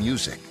stop the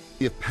music.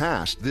 If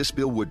passed, this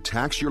bill would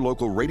tax your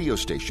local radio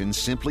station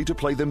simply to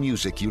play the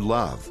music you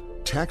love.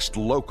 Text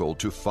LOCAL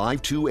to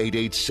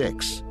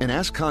 52886 and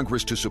ask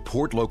Congress to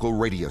support local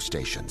radio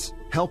stations.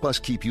 Help us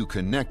keep you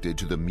connected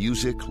to the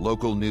music,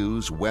 local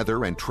news,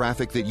 weather, and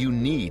traffic that you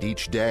need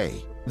each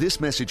day.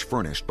 This message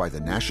furnished by the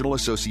National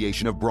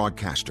Association of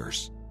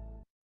Broadcasters.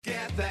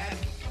 Get that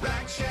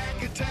Rack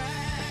Shack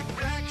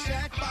attack, Rack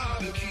Shack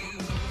barbecue.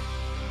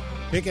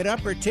 Pick it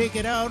up or take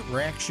it out,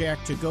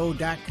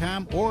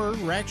 RackShackToGo.com or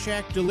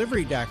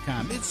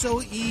RackShackDelivery.com. It's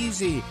so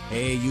easy.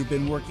 Hey, you've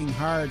been working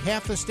hard.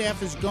 Half the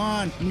staff is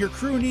gone, and your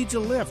crew needs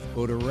a lift.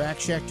 Go to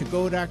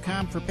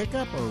RackShackToGo.com for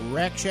pickup or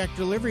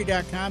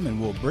RackShackDelivery.com,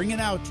 and we'll bring it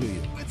out to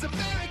you. It's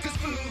America's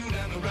food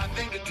and the right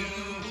thing to do.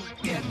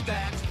 Get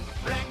that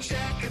Rack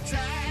Shack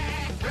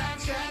attack, Rack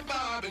Shack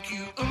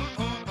barbecue.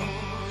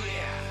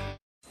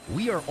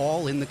 We are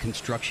all in the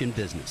construction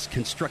business,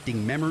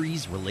 constructing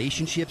memories,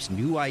 relationships,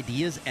 new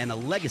ideas, and a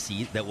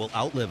legacy that will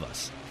outlive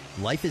us.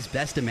 Life is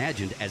best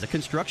imagined as a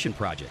construction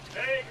project.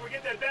 Hey, can we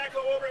get that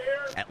backhoe over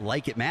here? At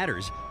Like It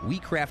Matters, we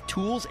craft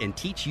tools and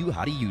teach you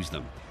how to use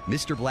them.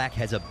 Mr. Black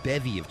has a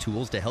bevy of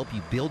tools to help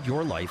you build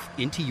your life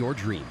into your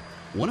dream.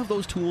 One of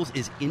those tools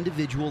is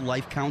individual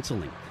life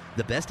counseling.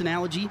 The best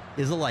analogy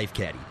is a life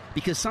caddy,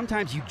 because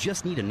sometimes you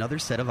just need another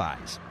set of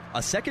eyes.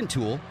 A second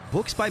tool,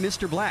 Books by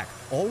Mr. Black,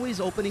 always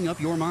opening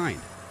up your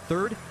mind.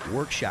 Third,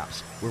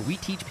 workshops, where we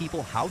teach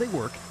people how they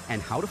work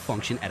and how to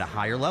function at a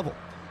higher level.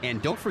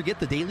 And don't forget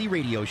the daily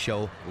radio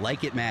show,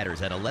 Like It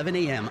Matters, at 11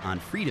 a.m. on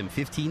Freedom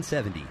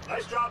 1570.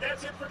 Nice job.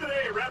 That's it for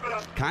today. Wrap it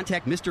up.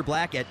 Contact Mr.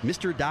 Black at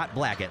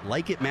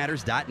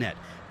mr.black@likeitmatters.net.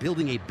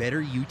 Building a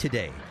better you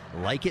today.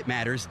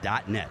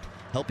 Likeitmatters.net.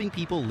 Helping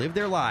people live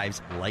their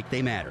lives like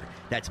they matter.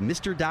 That's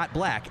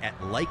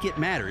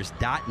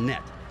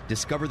mr.black@likeitmatters.net.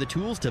 Discover the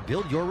tools to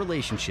build your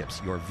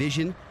relationships, your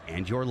vision,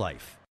 and your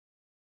life.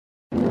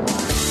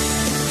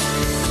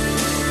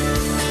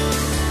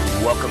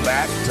 Welcome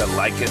back to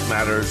Like It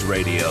Matters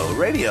Radio.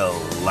 Radio,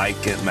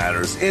 like it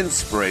matters.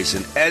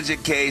 Inspiration,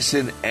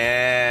 education,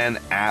 and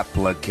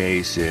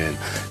application.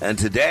 And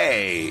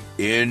today,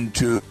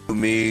 intimacy.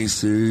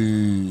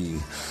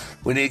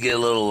 We need to get a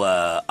little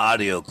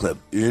audio clip.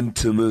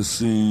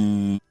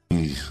 Intimacy.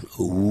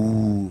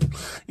 Ooh.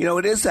 You know,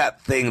 it is that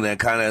thing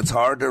that it's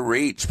hard to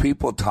reach.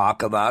 People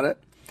talk about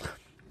it,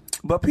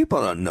 but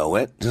people don't know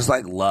it. Just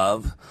like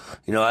love.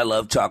 You know, I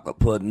love chocolate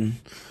pudding.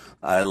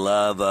 I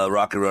love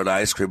Rocky Road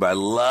ice cream. I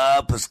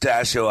love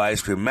pistachio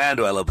ice cream. Man,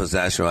 do I love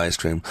pistachio ice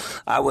cream.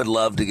 I would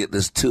love to get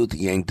this tooth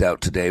yanked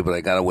out today, but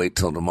I got to wait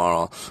till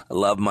tomorrow. I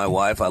love my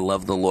wife. I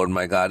love the Lord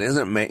my God. Isn't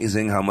it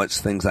amazing how much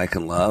things I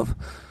can love?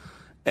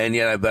 And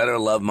yet I better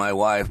love my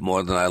wife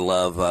more than I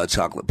love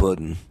chocolate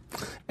pudding.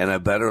 And I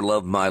better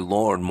love my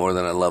Lord more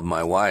than I love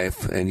my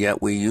wife. And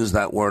yet we use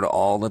that word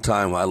all the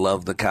time. I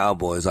love the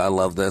Cowboys. I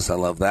love this. I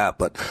love that.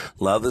 But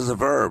love is a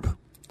verb.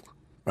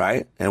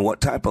 right? And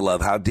what type of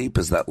love? How deep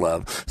is that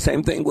love?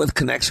 Same thing with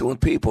connection with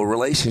people,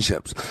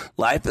 relationships.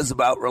 Life is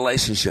about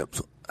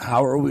relationships.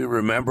 How are we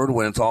remembered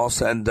when it's all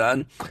said and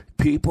done?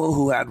 People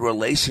who had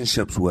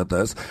relationships with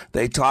us,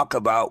 they talk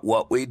about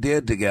what we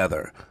did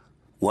together,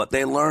 what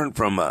they learned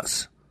from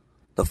us,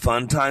 the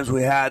fun times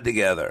we had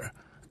together,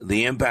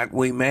 the impact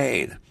we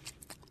made.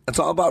 It's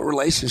all about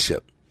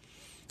relationship.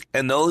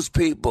 And those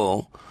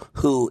people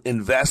who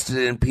invested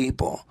in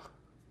people,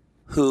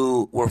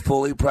 who were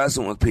fully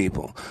present with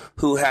people,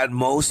 who had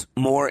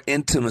more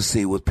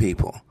intimacy with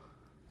people,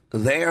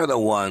 they are the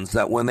ones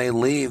that when they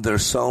leave,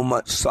 there's so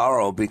much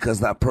sorrow because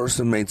that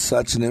person made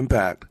such an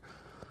impact.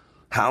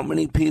 How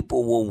many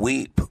people will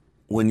weep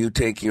when you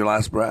take your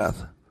last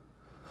breath?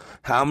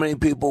 How many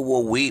people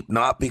will weep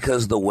not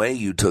because the way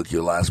you took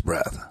your last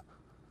breath,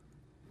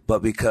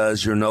 but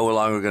because you're no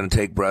longer going to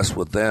take breaths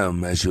with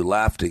them as you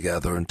laugh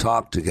together and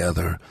talk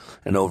together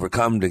and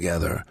overcome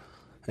together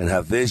and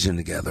have vision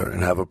together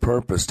and have a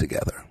purpose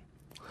together.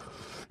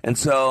 And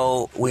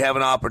so we have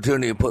an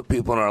opportunity to put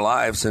people in our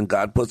lives, and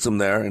God puts them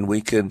there, and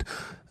we could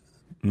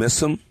miss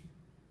them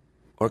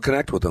or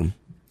connect with them.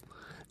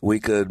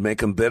 We could make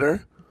them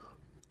bitter,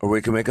 or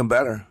we can make them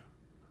better.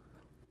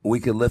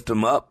 We can lift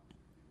them up,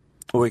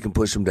 or we can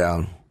push them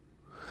down.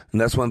 And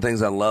that's one of the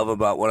things I love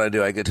about what I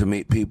do. I get to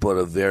meet people at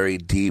a very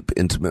deep,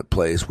 intimate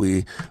place.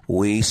 We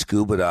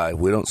scuba dive.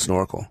 We don't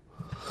snorkel.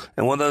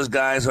 And one of those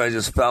guys who I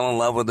just fell in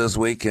love with this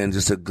weekend,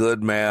 just a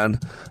good man,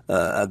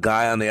 a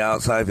guy on the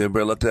outside. If you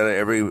ever looked at it,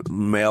 every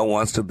male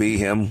wants to be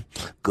him.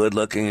 Good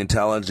looking,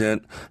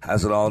 intelligent,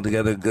 has it all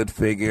together, good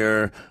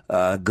figure,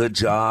 good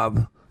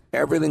job,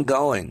 everything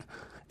going.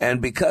 And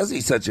because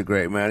he's such a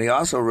great man, he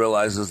also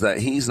realizes that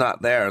he's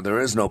not there. There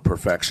is no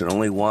perfection,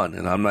 only one.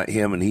 And I'm not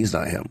him and he's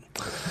not him.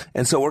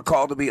 And so we're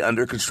called to be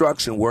under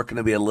construction, working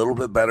to be a little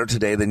bit better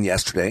today than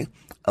yesterday,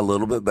 a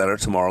little bit better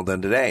tomorrow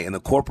than today. In the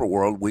corporate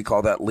world, we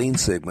call that Lean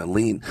Sigma,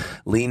 lean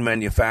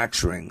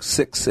manufacturing,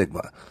 Six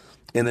Sigma.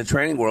 In the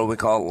training world, we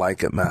call it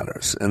Like It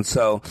Matters. And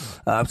so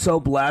I'm so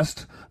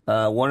blessed.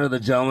 One of the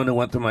gentlemen who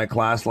went through my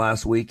class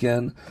last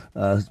weekend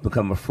has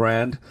become a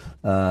friend.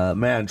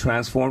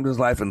 Transformed his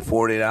life in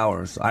 48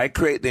 hours. I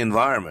create the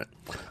environment.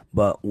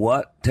 But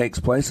what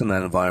takes place in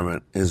that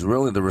environment is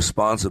really the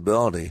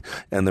responsibility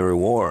and the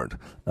reward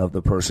of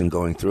the person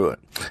going through it.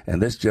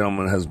 And this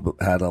gentleman has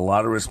had a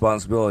lot of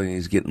responsibility, and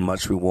he's getting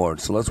much reward.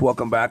 So let's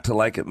welcome back to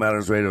Like It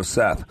Matters Radio,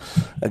 Seth.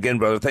 Again,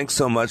 brother, thanks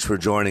so much for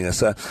joining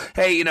us.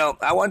 Hey,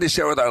 I wanted to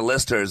share with our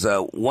listeners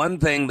one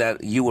thing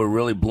that you were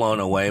really blown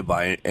away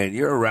by, and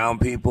you're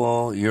around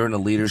people, you're in a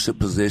leadership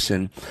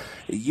position.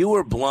 You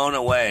were blown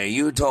away.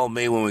 You told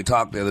me when we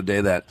talked the other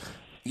day that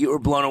you were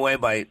blown away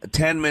by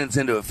 10 minutes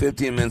into it,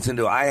 15 minutes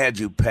into it. I had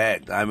you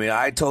pegged. I mean,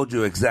 I told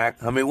you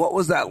what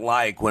was that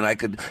like when I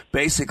could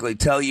basically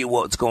tell you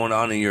what's going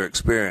on in your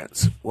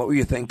experience? What were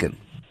you thinking?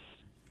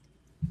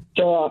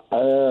 So,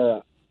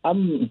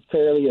 I'm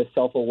fairly a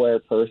self-aware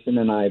person,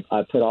 and I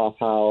put off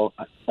how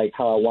I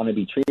want to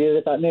be treated,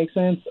 if that makes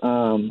sense. So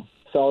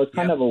I was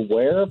kind of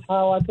aware of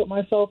how I put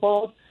myself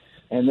off.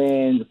 And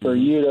then for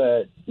you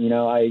to,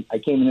 I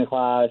came into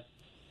class,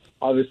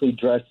 obviously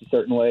dressed a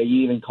certain way.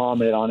 You even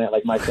commented on it,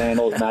 like my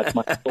sandals match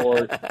my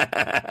shorts,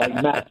 like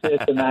match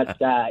this and match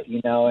that,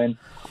 and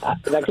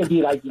that could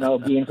be like,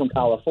 being from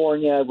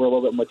California, we're a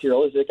little bit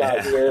materialistic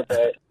out here,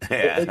 but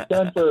it's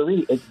done for a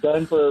It's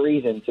done for a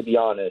reason, to be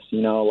honest.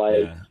 You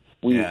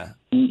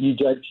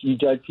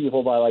judge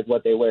people by like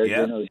what they wear,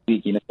 generally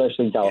speaking,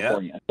 especially in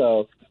California.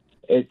 So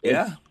it's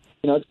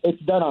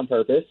done on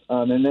purpose.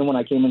 And then when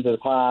I came into the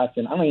class,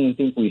 and I don't even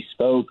think we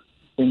spoke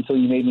until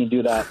you made me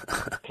do that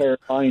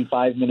terrifying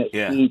 5-minute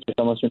speech. It's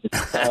almost made me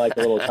sound like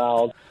a little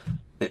child.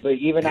 But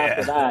even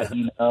after that,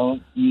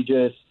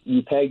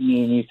 you pegged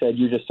me and you said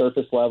you're just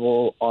surface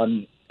level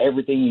on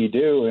everything you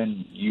do,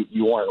 and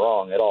you weren't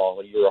wrong at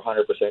all. You were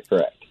 100%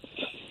 correct.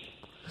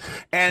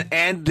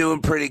 And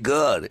doing pretty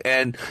good.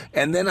 And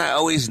then I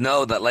always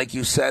know that, like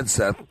you said,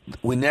 Seth,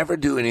 we never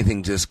do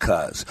anything just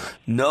 'cause.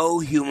 No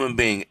human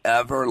being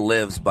ever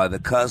lives by the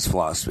 'cause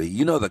philosophy.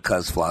 You know the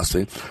 'cause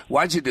philosophy.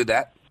 Why'd you do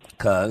that?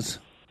 'Cause.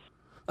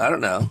 I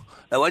don't know.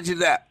 Why'd you do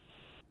that?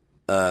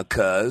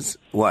 'Cause.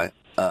 Why?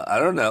 I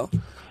don't know.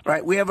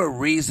 Right? We have a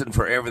reason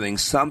for everything.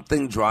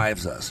 Something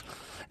drives us.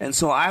 And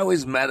so I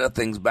always meta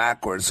things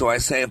backwards. So I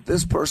say, if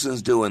this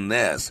person's doing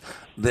this,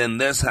 then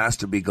this has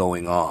to be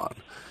going on.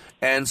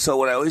 And so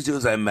what I always do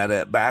is I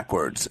meta it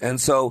backwards. And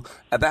so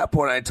at that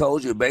point, I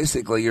told you,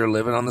 basically, you're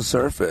living on the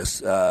surface,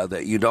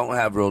 that you don't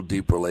have real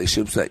deep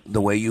relationships, that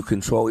the way you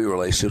control your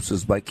relationships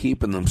is by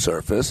keeping them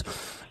surface.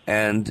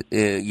 And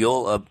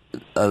you'll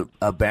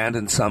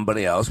abandon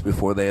somebody else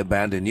before they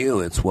abandon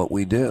you. It's what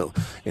we do.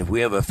 If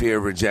we have a fear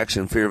of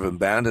rejection, fear of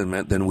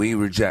abandonment, then we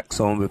reject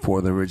someone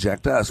before they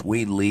reject us.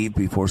 We leave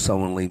before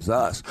someone leaves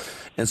us.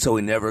 And so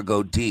we never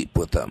go deep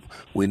with them.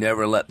 We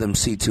never let them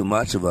see too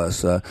much of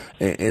us.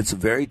 It's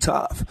very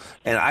tough.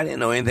 And I didn't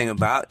know anything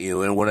about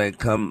you. And what I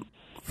come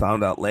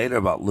found out later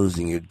about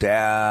losing your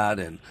dad,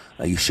 and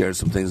you shared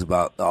some things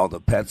about all the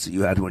pets that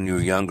you had when you were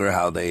younger,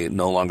 how they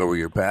no longer were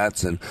your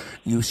pets, and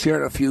you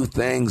shared a few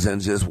things,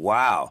 and just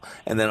wow.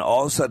 And then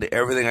all of a sudden,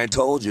 everything I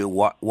told you,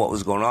 what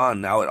was going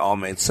on, now it all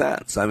made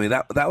sense. I mean,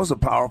 that was a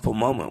powerful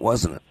moment,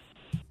 wasn't it?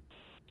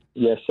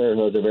 Yes, sir. It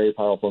was a very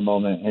powerful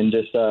moment. And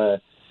just,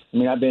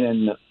 I've been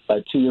in a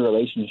 2-year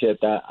relationship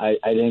that I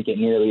didn't get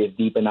nearly as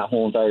deep in that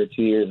whole entire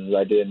 2 years as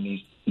I did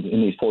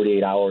in these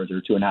 48 hours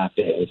or 2.5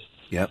 days.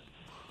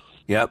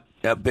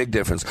 Yep, big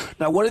difference.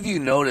 Now, what have you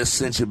noticed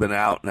since you've been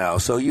out now?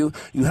 So you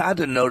had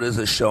to notice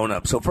it showing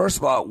up. So first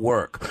of all, at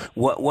work,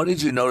 what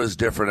did you notice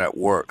different at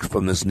work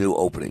from this new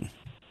opening?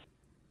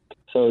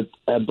 So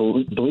I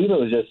believe it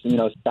was just,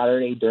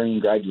 Saturday during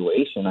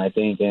graduation, I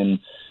think, and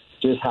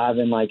just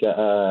having like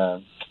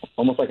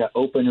almost like an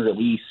open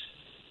release,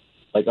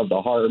 like of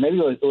the heart. Or maybe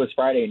it was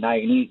Friday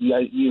night, and you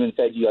even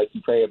said you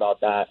pray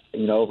about that,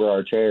 over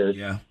our chairs.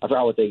 Yeah. I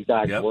forgot what the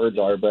exact words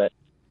are, but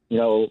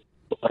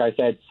like I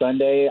said,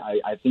 Sunday,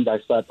 I think I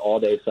slept all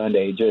day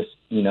Sunday, just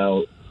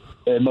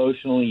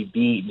emotionally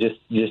beat,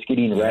 just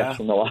getting rest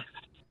from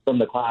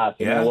the class,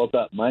 and then I woke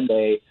up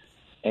Monday,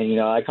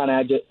 and I kind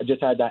of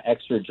just had that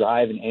extra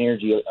drive and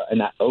energy and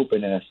that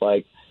openness,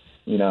 like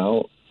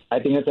I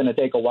think it's going to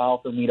take a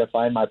while for me to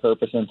find my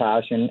purpose and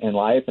passion in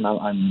life, and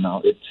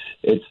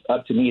it's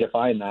up to me to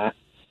find that.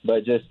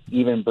 But just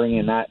even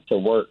bringing that to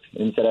work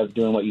instead of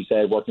doing what you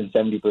said, working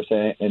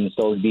 70% and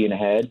still being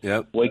ahead,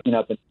 waking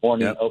up in the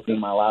morning, opening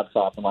my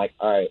laptop, and like,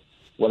 all right,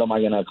 what am I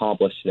going to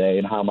accomplish today,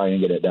 and how am I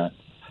going to get it done?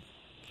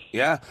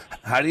 Yeah.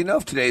 How do you know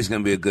if today's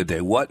going to be a good day?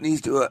 What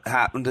needs to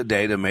happen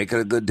today to make it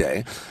a good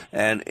day?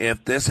 And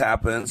if this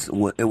happens,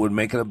 it would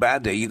make it a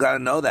bad day. You got to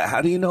know that.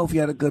 How do you know if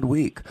you had a good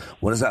week?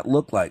 What does that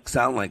look like,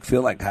 sound like,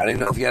 feel like? How do you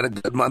know if you had a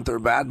good month or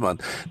a bad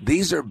month?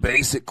 These are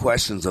basic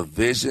questions of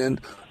vision,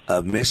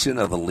 a mission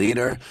of a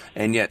leader,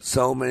 and yet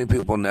so many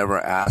people never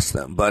ask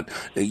them. But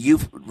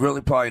you've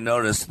really probably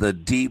noticed the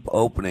deep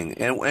opening.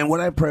 And what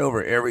I pray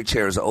over every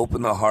chair is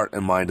open the heart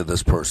and mind of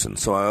this person.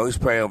 So I always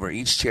pray over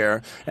each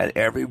chair at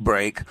every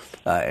break,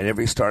 at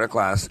every start of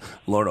class,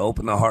 Lord,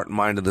 open the heart and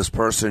mind of this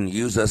person.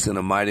 Use us in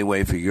a mighty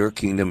way for your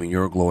kingdom and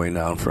your glory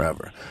now and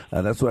forever.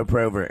 That's what I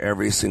pray over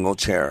every single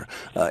chair.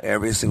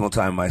 Every single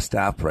time my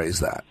staff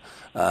prays that.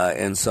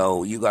 And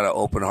so you got an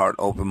open heart,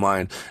 open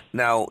mind.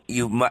 Now,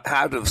 you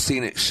have to have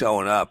seen it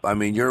showing up. I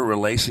mean, your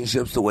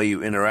relationships, the way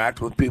you interact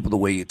with people, the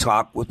way you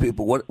talk with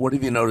people, what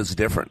have you noticed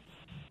different?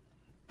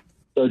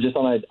 So just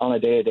on a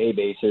day-to-day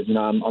basis,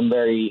 I'm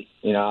very,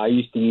 I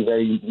used to be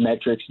very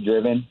metrics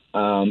driven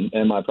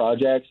in my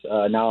projects.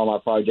 Now on my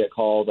project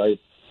calls,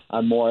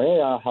 I'm more, hey,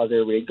 how's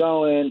everybody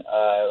going?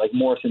 Like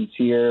more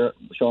sincere,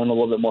 showing a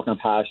little bit more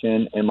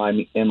compassion in my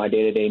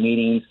day-to-day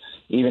meetings,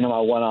 even in my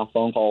one-off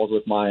phone calls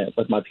with my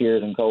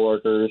peers and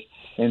coworkers,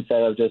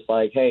 instead of just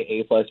like, hey,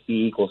 A plus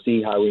B equals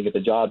C, how we get the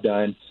job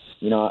done.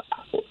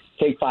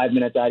 Take 5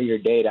 minutes out of your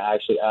day to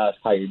actually ask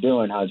how you're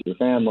doing, how's your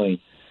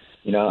family.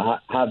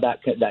 Have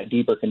that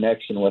deeper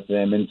connection with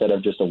them instead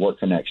of just a work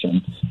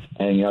connection.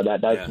 And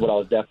that's what I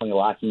was definitely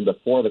lacking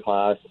before the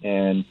class,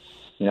 and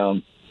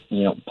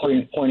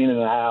pointing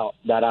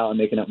that out and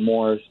making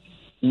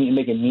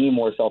me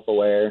more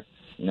self-aware.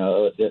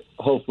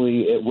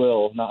 Hopefully it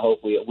will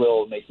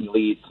make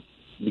me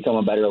become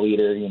a better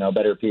leader,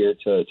 better peer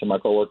to my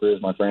coworkers,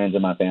 my friends,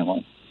 and my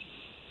family.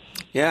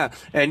 Yeah,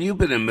 and you've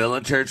been in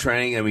military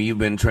training. I mean, you've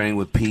been training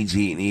with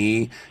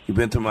PG&E. You've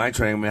been through my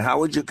training. I mean, how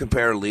would you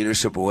compare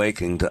Leadership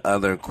Awakening to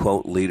other,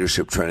 quote,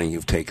 leadership training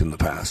you've taken in the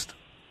past?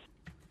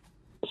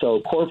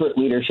 So corporate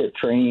leadership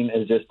training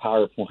is just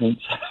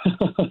PowerPoints.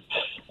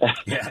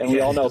 And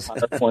we all know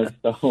PowerPoints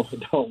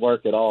don't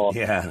work at all.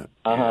 Yeah.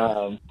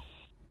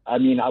 I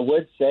mean, I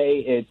would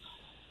say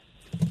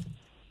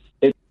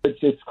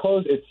it's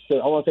close.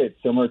 I want to say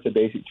it's similar to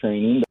basic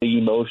training, the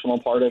emotional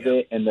part of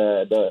it, and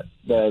the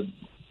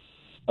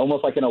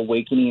almost like an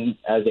awakening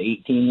as an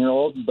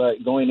 18-year-old,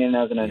 but going in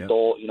as an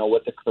adult,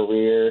 with a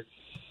career,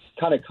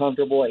 kind of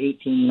comfortable at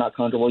 18. You're not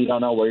comfortable. You don't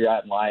know where you're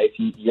at in life.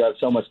 You have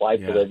so much life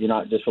to live. You're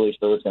not just really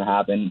sure what's going to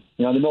happen.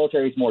 The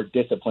military is more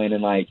disciplined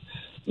and like,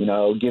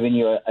 giving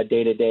you a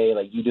day-to-day,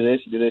 like you do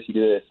this, you do this, you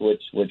do this,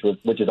 which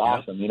is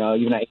awesome.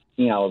 Even at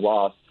 18, I was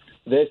lost.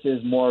 This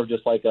is more of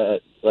just like the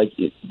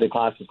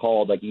class is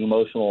called like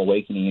emotional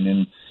awakening.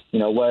 And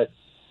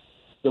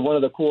one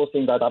of the coolest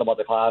things I thought about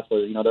the class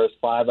was, there's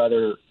 5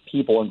 other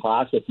people in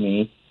class with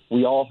me.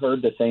 We all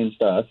heard the same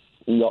stuff.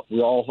 We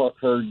all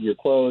heard your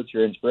quotes,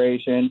 your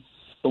inspiration,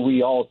 but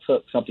we all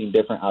took something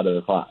different out of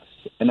the class.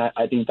 And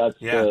I think that's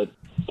the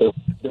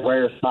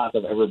rarest class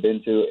I've ever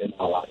been to in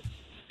my life.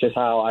 Just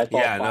how I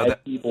saw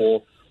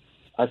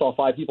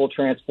 5 people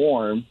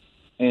transform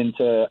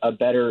into a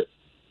better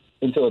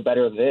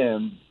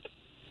them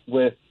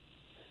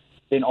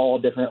in all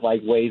different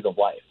like ways of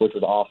life, which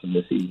was awesome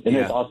to see. And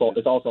it's also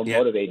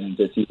motivating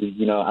to see,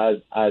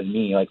 as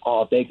me, like,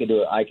 oh, if they could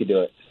do it, I could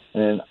do it.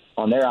 And then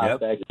on their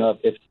aspect, if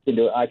you can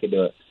do it, I could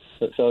do it.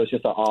 So it's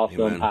just an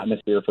awesome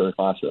atmosphere for a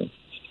classroom.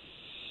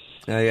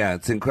 Yeah,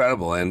 it's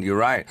incredible. And you're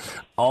right.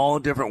 All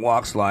different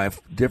walks of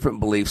life, different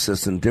belief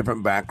systems,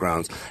 different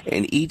backgrounds,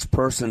 and each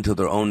person to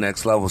their own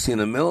next level. See, in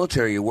the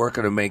military, you're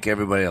working to make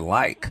everybody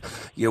alike.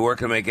 You're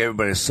working to make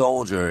everybody a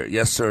soldier.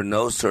 Yes, sir.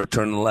 No, sir.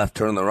 Turn to the left.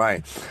 Turn to the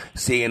right.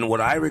 See, and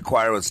what I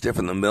require, what's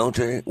different in the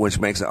military, which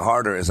makes it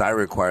harder, is I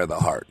require the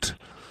heart.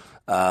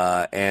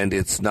 And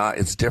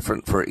it's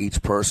different for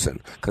each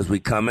person because we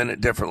come in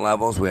at different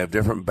levels. We have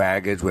different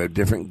baggage. We have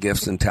different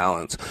gifts and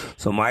talents.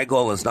 So my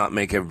goal is not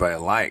make everybody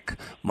alike.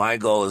 My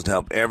goal is to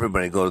help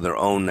everybody go to their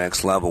own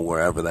next level,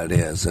 wherever that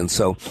is. And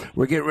so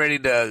we're getting ready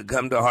to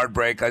come to a hard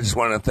break. I just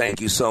want to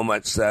thank you so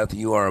much, Seth.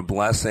 You are a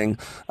blessing.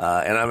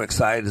 And I'm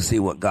excited to see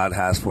what God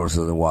has for us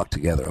as we walk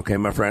together. Okay,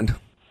 my friend?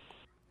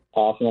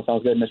 Awesome. That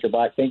sounds good, Mr.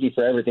 Black. Thank you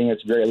for everything.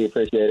 It's greatly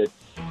appreciated.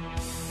 All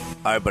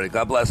right, buddy.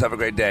 God bless. Have a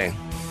great day.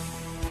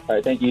 All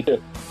right, thank you,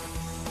 too.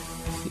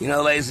 You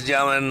know, ladies and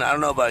gentlemen, I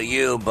don't know about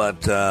you,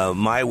 but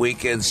my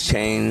weekends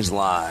change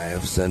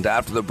lives. And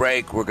after the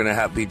break, we're going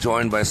to be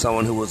joined by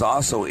someone who was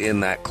also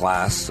in that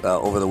class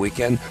over the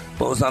weekend,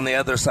 but was on the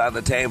other side of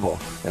the table.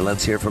 And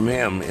let's hear from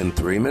him in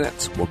 3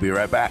 minutes. We'll be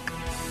right back.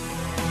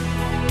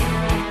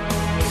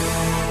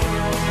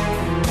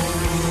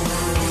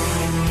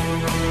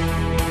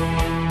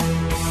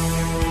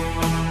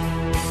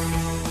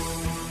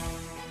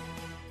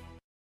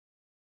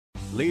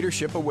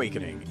 Leadership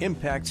Awakening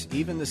impacts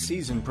even the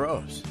seasoned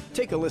pros.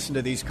 Take a listen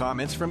to these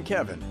comments from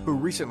Kevin, who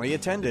recently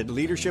attended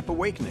Leadership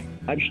Awakening.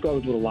 I've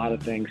struggled with a lot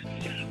of things.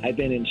 I've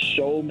been in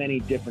so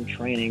many different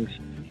trainings,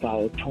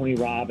 followed Tony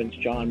Robbins,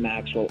 John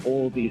Maxwell,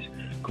 all of these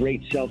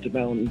great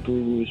self-development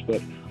gurus,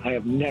 but I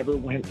have never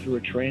went through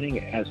a training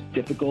as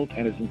difficult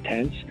and as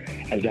intense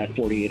as that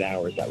 48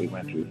 hours that we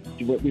went through.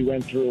 What we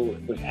went through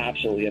was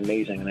absolutely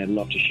amazing, and I'd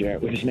love to share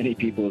it with as many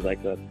people as I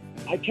could.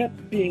 I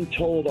kept being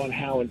told on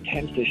how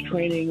intense this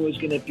training was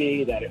going to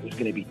be, that it was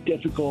going to be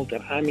difficult.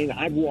 And I mean,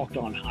 I've walked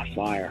on hot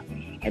fire.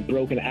 I've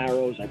broken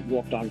arrows. I've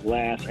walked on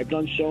glass. I've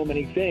done so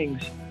many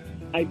things.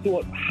 I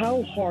thought,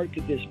 how hard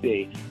could this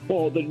be?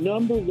 Well, the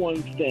number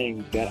one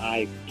thing that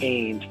I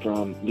gained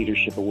from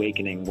Leadership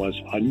Awakening was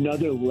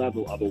another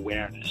level of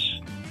awareness.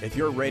 If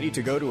you're ready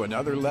to go to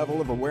another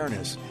level of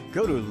awareness,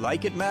 go to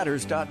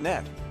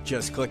likeitmatters.net.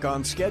 Just click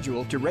on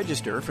schedule to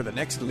register for the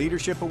next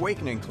Leadership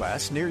Awakening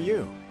class near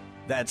you.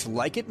 That's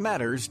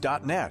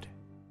likeitmatters.net.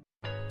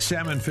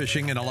 Salmon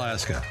fishing in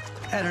Alaska,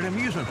 at an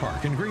amusement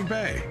park in Green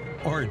Bay,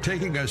 or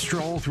taking a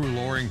stroll through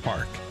Loring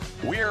Park.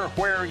 We're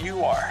where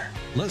you are.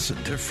 Listen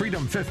to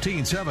Freedom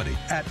 1570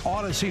 at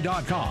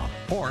Odyssey.com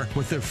or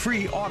with the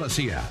free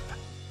Odyssey app.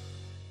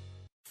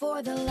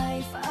 For the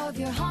life of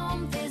your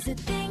home, visit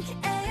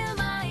thinkami.com.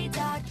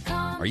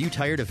 Are you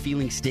tired of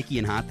feeling sticky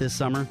and hot this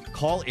summer?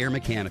 Call Air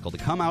Mechanical to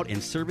come out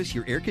and service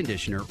your air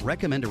conditioner,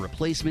 recommend a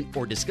replacement,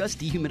 or discuss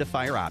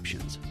dehumidifier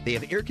options. They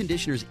have air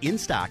conditioners in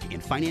stock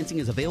and financing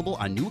is available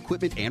on new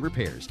equipment and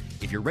repairs.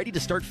 If you're ready to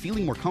start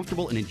feeling more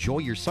comfortable and enjoy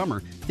your summer,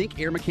 think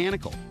Air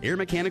Mechanical. Air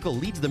Mechanical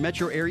leads the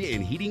metro area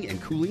in heating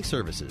and cooling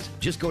services.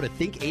 Just go to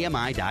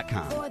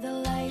thinkami.com. For the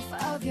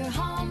life of your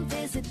home,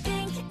 visit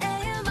thinkami.com.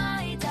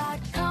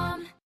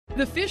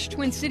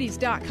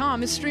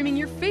 TheFishTwinCities.com is streaming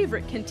your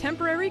favorite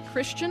contemporary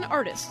Christian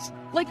artists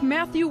like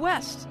Matthew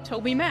West,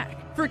 Toby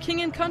Mac, For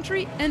King and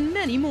Country, and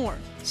many more.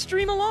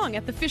 Stream along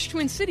at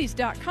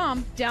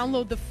TheFishTwinCities.com,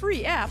 download the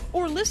free app,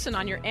 or listen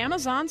on your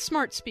Amazon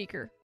smart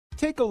speaker.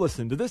 Take a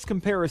listen to this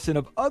comparison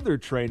of other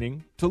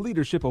training to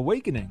Leadership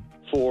Awakening.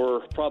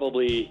 For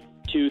probably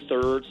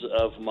 2/3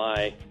 of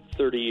my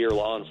 30-year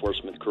law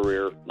enforcement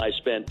career, I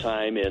spent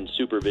time in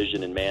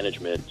supervision and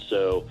management,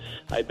 so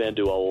I've been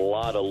to a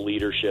lot of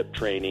leadership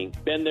training.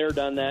 Been there,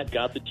 done that,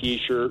 got the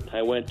T-shirt.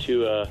 I went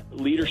to a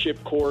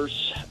leadership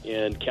course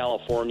in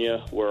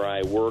California where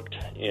I worked,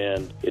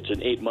 and it's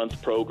an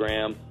 8-month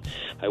program.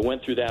 I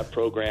went through that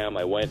program.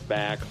 I went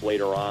back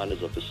later on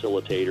as a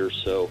facilitator,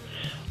 so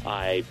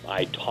I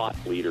taught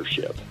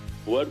leadership.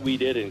 What we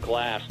did in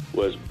class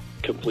was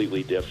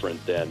completely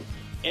different than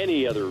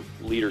any other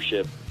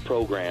leadership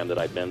program that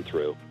I've been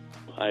through.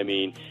 I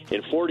mean,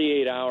 in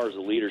 48 hours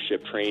of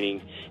leadership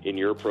training in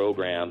your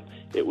program,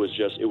 it was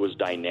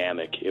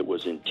dynamic, it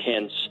was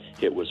intense,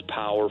 it was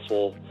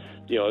powerful.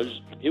 You know,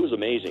 it was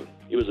amazing.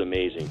 It was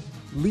amazing.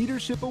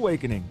 Leadership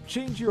Awakening.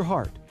 Change your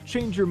heart,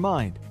 change your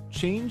mind,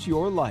 change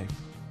your life.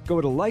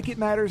 Go to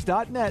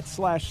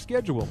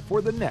likeitmatters.net/schedule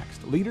for the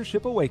next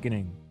Leadership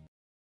Awakening.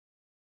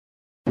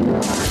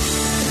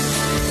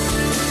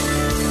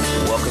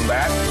 Welcome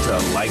back to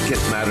Like It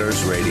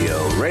Matters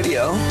Radio.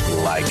 Radio,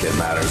 like it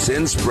matters.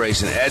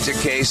 Inspiration,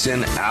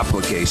 education,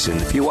 application.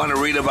 If you want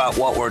to read about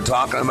what we're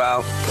talking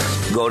about,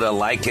 go to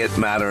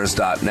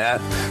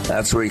likeitmatters.net.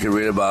 That's where you can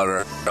read about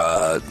our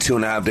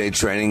 2.5-day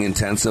training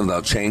intensive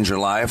that'll change your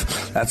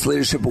life. That's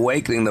Leadership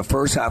Awakening, the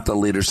first half of the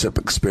leadership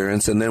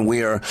experience. And then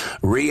we are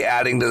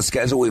re-adding to the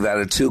schedule. We've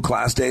added 2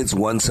 class dates,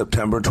 one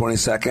September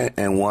 22nd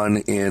and one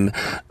in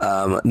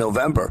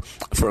November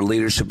for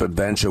Leadership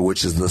Adventure,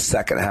 which is the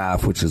second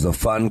half, which is a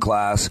fun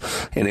class,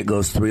 and it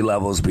goes 3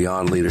 levels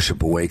beyond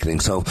Leadership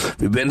Awakening. So if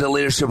you've been to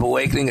Leadership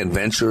Awakening,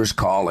 Adventure's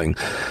Calling.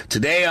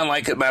 Today on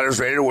Like It Matters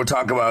Radio, we're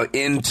talking about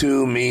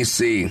Into Me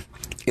See.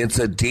 It's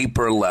a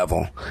deeper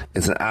level.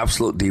 It's an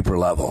absolute deeper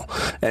level.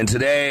 And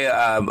today,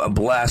 I'm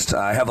blessed.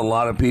 I have a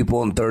lot of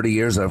people in 30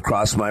 years that have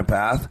crossed my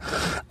path.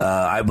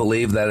 I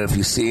believe that if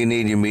you see a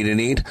need, you meet a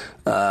need.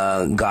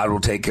 God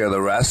will take care of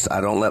the rest. I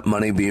don't let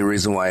money be a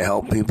reason why I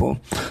help people.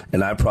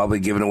 And I've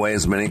probably given away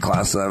as many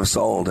classes as I've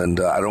sold. And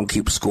I don't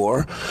keep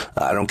score.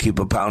 I don't keep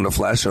a pound of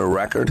flesh or a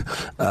record.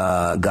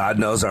 God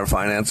knows our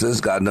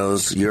finances. God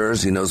knows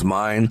yours. He knows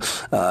mine.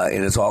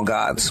 And it's all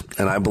God's.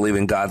 And I believe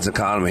in God's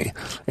economy.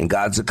 And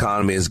God's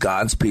economy is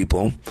God's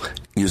people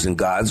using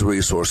God's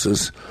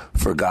resources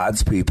for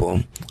God's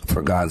people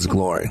for God's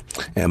glory.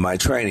 And my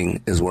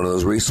training is one of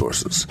those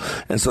resources.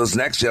 And so this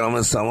next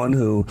gentleman is someone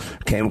who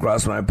came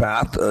across my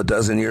path a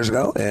dozen years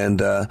ago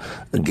and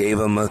gave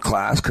him a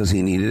class because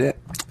he needed it.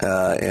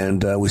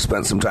 And we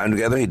spent some time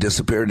together. He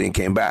disappeared and he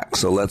came back.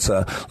 So let's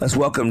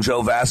welcome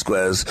Joe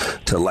Vasquez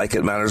to Like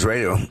It Matters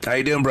Radio. How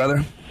you doing,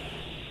 brother?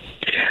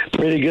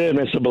 Pretty good,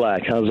 Mr.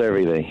 Black. How's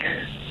everything?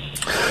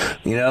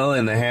 You know,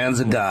 in the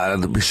hands of God.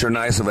 It'd be sure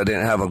nice if I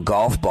didn't have a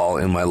golf ball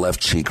in my left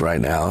cheek right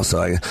now.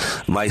 So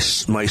my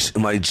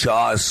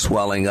jaw is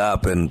swelling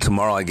up, and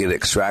tomorrow I get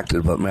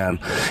extracted. But man,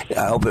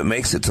 I hope it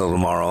makes it till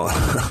tomorrow.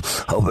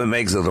 Hope it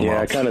makes it tomorrow.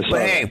 Yeah, I kind of saw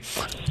hey.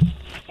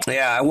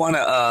 Yeah, I want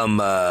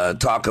to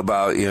talk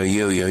about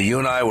you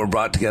and I were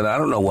brought together. I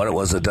don't know what it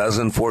was,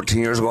 14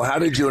 years ago. How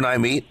did you and I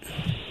meet?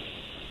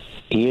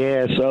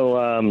 Yeah,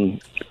 so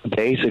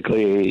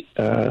basically,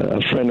 a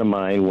friend of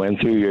mine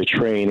went through your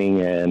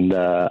training, and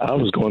I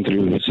was going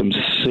through some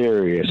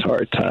serious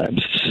hard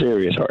times. I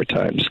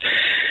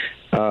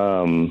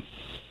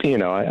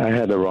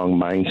had the wrong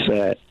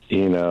mindset.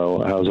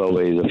 I was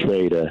always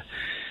afraid to,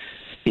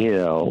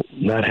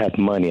 not have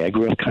money. I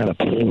grew up kind of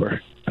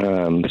poor.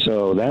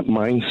 So that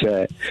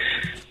mindset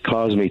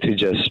caused me to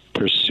just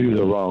pursue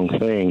the wrong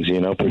things,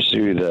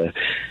 pursue the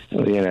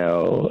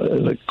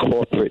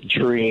corporate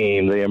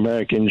dream, the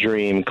American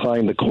dream,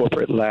 climb the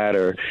corporate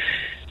ladder.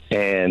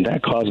 And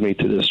that caused me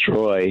to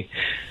destroy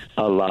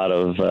a lot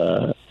of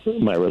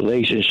my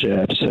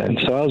relationships. And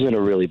so I was in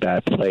a really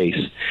bad place.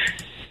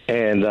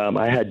 And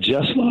I had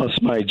just lost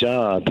my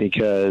job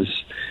because,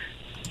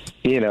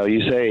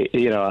 you say,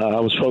 I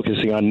was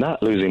focusing on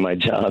not losing my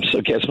job.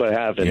 So guess what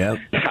happened? Yep.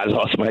 I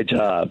lost my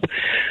job.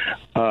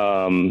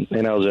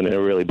 And I was in a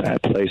really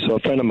bad place. So a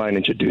friend of mine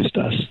introduced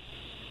us.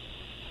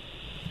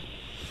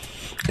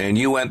 And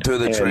you went through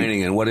the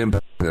training, and what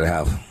impact did it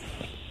have?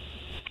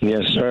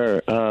 Yes,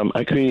 sir.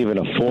 I couldn't even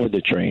afford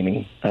the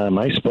training.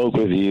 I spoke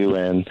with you,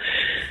 and,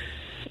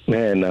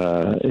 man,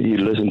 you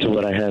listened to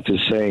what I had to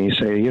say, and you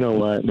say, you know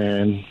what,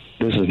 man,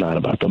 this is not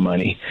about the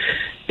money.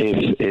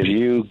 If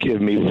you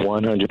give me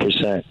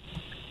 100%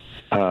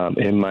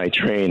 in my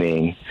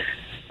training,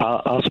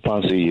 I'll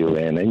sponsor you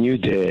in. And you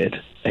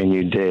did, and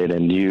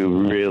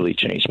you really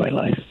changed my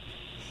life.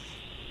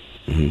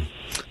 Mm-hmm.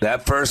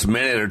 That first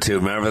minute or two,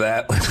 remember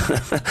that?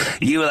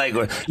 you were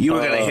going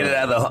to hit it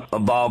out of the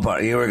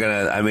ballpark. You were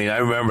going to, I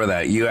remember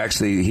that.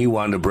 He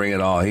wanted to bring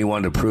it all. He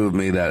wanted to prove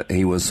me that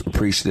he was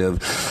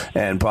appreciative,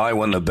 and probably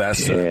one of the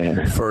best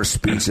first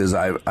speeches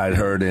I'd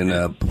heard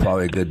in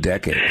probably a good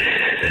decade.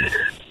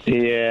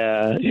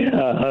 Yeah.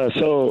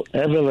 So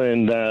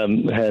Evelyn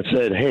had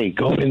said, hey,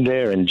 go in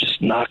there and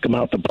just knock him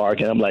out the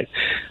park. And I'm like,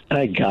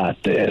 I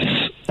got this.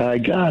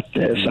 I'm,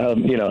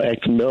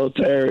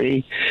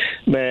 ex-military.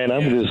 Man,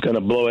 I'm just going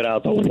to blow it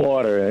out the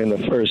water in the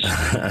first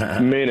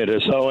minute or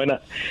so.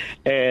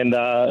 And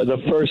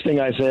the first thing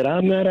I said,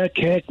 I'm going to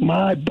kick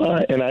my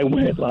butt. And I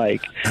went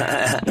like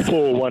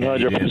full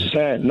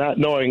 100%, not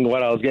knowing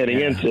what I was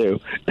getting into.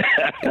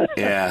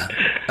 Yeah,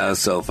 that was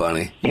so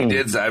funny. You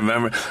did. I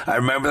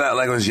remember that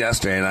like it was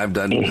yesterday, and I've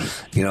done,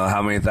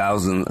 how many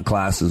thousand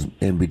classes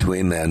in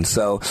between then.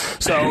 So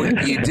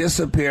you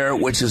disappear,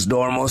 which is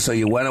normal. So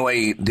you went away,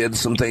 you did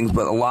some things,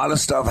 but a lot of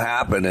stuff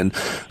happened. And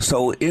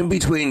so in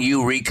between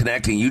you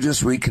reconnecting, you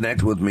just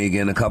reconnected with me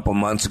again a couple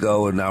months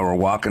ago, and now we're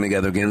walking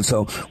together again.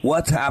 So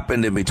what's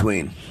happened in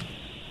between?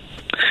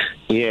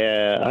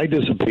 Yeah, I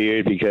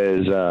disappeared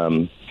because,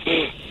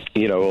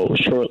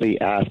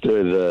 shortly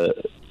after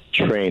the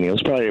training, it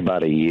was probably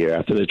about a year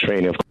after the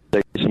training, of course,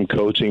 I did some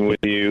coaching with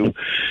you.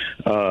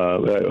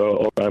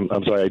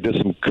 I did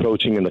some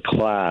coaching in the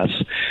class,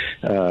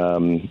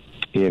 to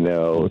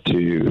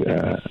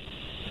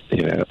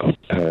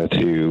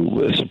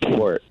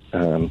support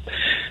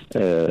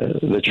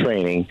the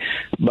training.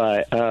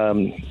 But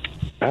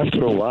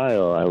after a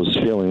while, I was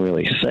feeling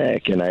really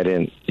sick, and I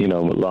didn't,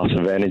 loss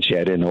of energy.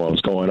 I didn't know what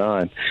was going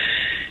on.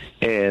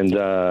 And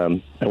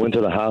I went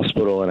to the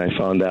hospital, and I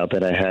found out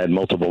that I had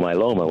multiple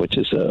myeloma, which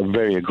is a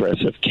very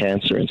aggressive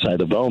cancer inside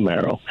the bone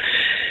marrow.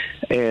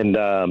 And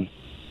as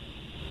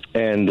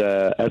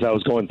I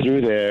was going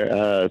through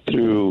there,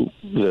 through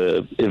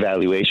the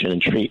evaluation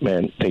and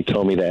treatment, they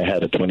told me that I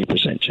had a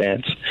 20%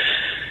 chance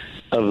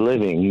of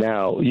living.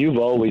 Now, you've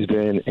always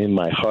been in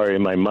my heart,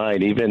 in my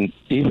mind,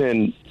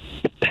 even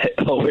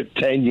over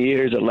 10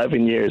 years,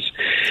 11 years.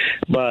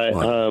 But,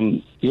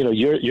 you know,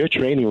 your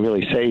training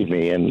really saved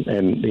me,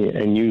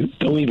 and you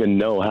don't even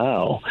know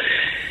how.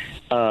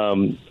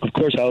 Of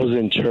course, I was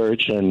in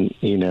church, and,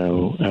 you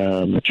know,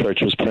 the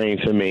church was praying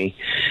for me.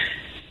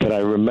 But I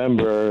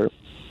remember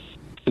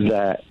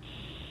that,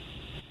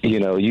 you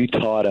know, you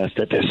taught us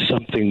that there's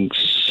something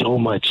so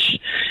much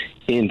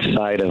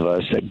inside of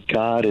us, that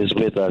God is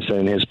with us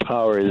and his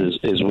power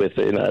is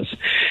within us.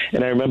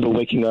 And I remember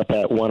waking up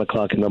at 1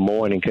 o'clock in the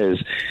morning,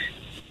 because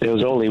there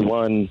was only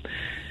one.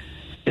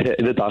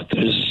 The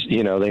doctors,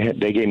 you know,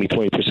 they gave me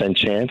 20%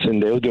 chance,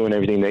 and they were doing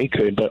everything they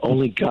could, but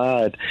only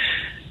God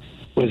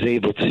was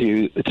able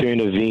to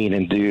intervene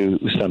and do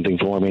something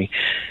for me.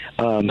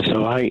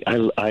 So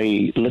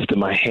I lifted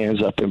my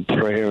hands up in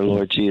prayer,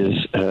 Lord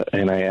Jesus,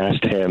 and I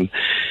asked him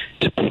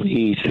to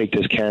please take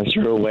this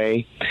cancer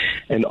away.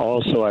 And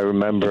also I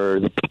remember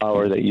the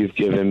power that you've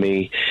given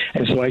me.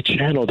 And so I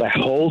channeled that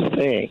whole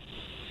thing.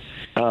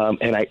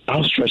 And I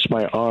outstretched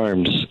my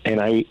arms, and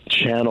I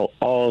channeled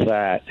all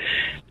that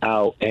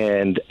out.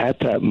 And at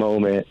that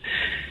moment,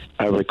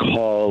 I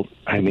recall,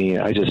 I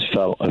just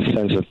felt a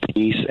sense of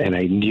peace, and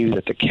I knew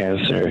that the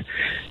cancer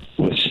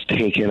was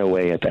taken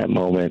away at that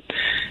moment.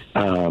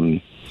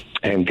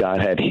 And God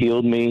had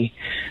healed me,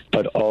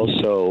 but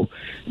also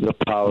the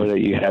power that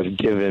you have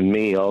given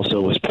me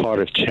also was part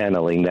of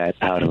channeling that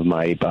out of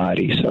my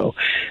body. So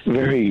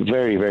very,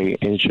 very, very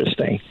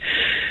interesting.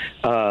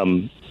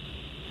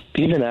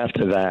 Even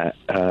after that,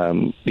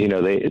 you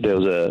know, there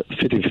was a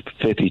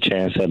 50-50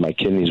 chance that my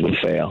kidneys would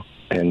fail,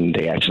 and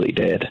they actually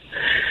did.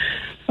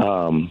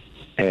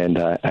 And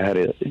I had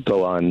to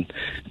go on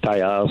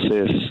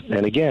dialysis.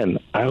 And again,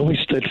 I always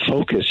stood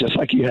focused, just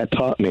like you had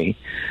taught me.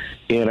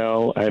 You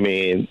know,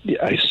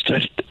 I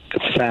stood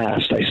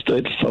fast, I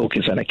stood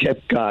focused, and I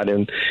kept God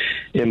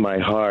in my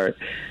heart.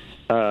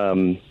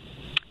 And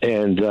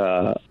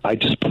I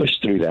just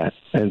pushed through that.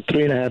 And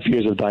 3.5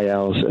 years of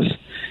dialysis.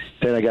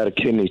 Then I got a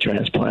kidney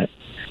transplant.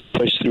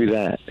 Pushed through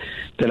that.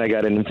 Then I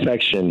got an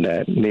infection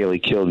that nearly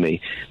killed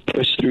me.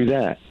 Pushed through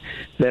that.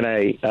 Then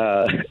I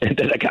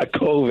got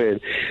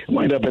COVID.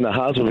 Wound up in the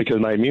hospital because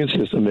my immune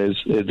system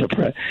is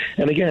depressed.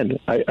 And again,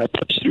 I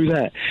pushed through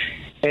that.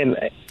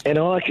 And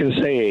all I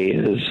can say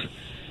is,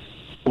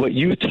 what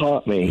you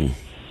taught me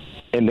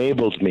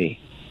enabled me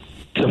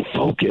to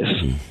focus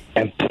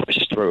and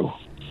push through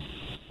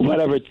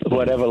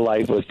whatever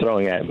life was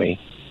throwing at me.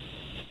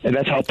 And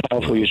that's how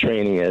powerful your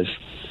training is.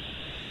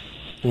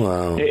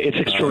 Wow. It's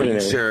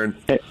extraordinary.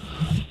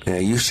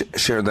 You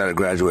shared that at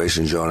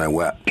graduation, Joe, and I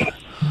wept,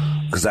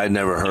 because I'd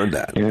never heard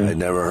that. Yeah. I'd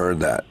never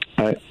heard that.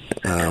 I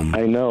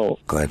know.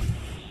 Go ahead.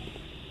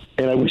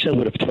 And I wish I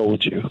would have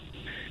told you,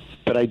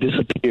 but I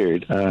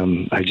disappeared.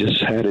 I just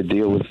had to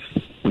deal with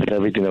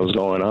everything that was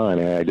going on,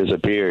 and I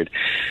disappeared.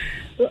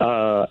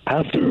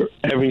 After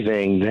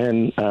everything,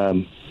 then,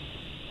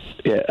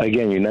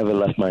 again, you never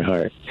left my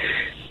heart.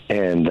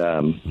 And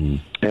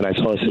I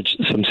saw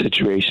some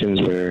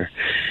situations where,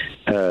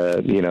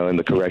 you know, in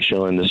the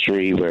correctional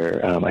industry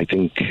where I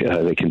think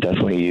they can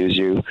definitely use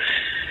you.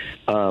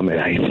 And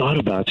I thought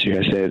about you.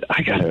 I said,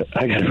 I gotta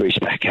reach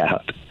back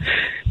out.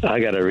 I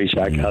gotta reach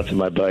back out to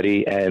my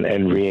buddy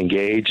and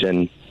re-engage.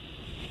 And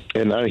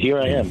here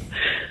I am.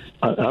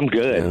 I'm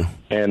good,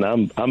 and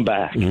I'm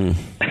back.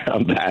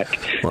 I'm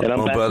back, and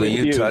I'm back brother, with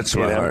you touched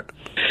my heart.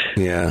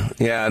 Yeah,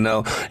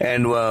 no.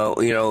 And,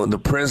 you know, the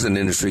prison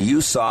industry,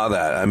 you saw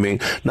that. I mean,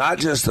 not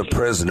just the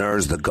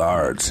prisoners, the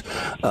guards.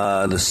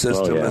 The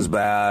system is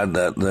bad,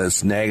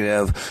 that's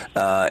negative.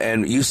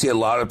 And you see a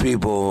lot of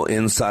people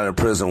inside of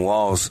prison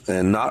walls,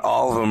 and not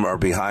all of them are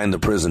behind the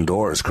prison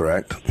doors,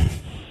 correct?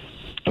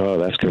 Oh,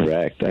 that's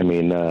correct. I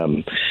mean,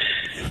 I'm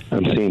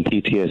seeing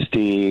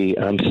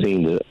PTSD. I'm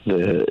seeing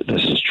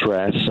the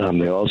stress.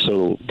 They're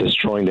also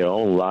destroying their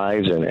own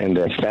lives and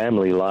their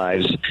family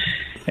lives.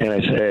 And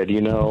I said,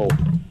 you know,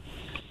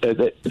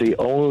 the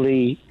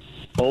only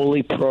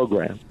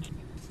program,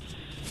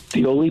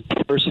 the only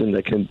person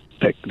that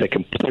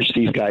can push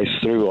these guys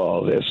through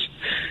all this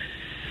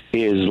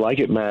is Like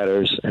It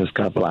Matters and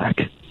Scott Black.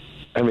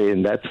 I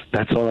mean,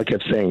 that's all I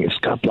kept saying. If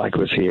Scott Black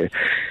was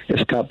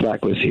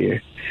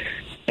here,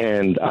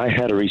 and I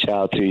had to reach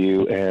out to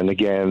you. And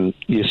again,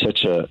 you're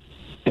such a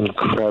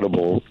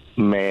incredible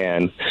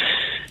man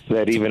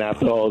that even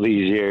after all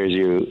these years,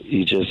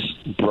 you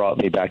just brought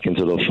me back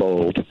into the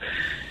fold,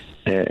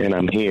 and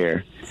I'm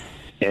here.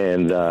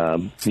 And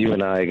you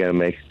and I are going to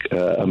make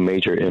a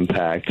major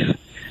impact,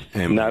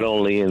 not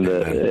only in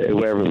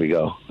wherever we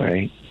go,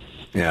 right?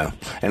 Yeah,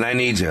 and I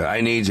need you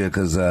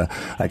because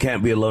I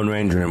can't be a Lone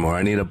Ranger anymore.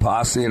 I need a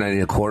posse, and I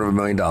need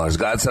 $250,000.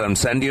 God said, I'm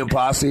sending you a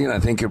posse, and I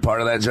think you're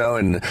part of that, Joe,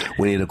 and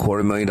we need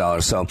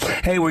 $250,000. So,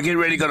 hey, we're getting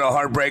ready to go to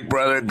Heartbreak,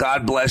 brother.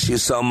 God bless you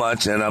so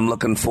much, and I'm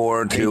looking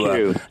forward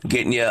to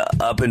getting you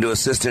up into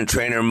assistant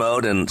trainer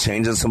mode and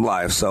changing some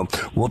lives. So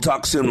we'll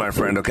talk soon, my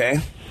friend, okay?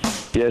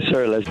 Yes,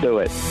 sir. Let's do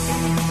it.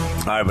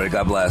 All right, buddy.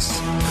 God bless.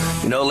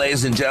 You know,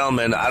 ladies and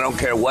gentlemen, I don't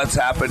care what's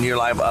happened in your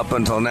life up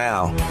until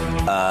now.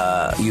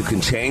 You can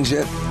change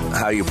it,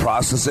 how you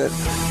process it,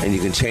 and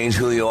you can change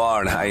who you are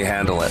and how you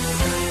handle it.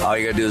 All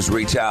you got to do is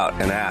reach out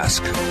and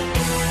ask.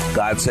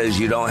 God says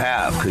you don't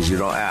have because you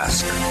don't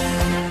ask.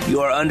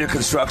 You are under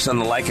construction on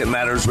the Like It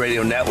Matters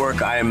Radio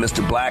Network. I am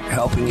Mr. Black,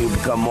 helping you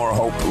become more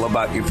hopeful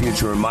about your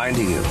future,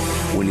 reminding you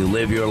when you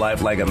live your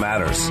life like it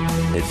matters,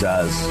 it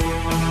does.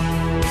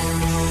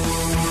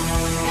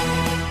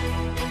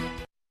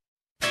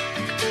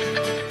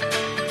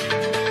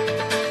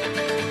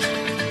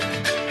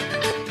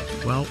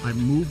 Well, I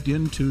moved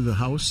into the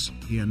house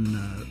in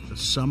the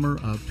summer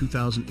of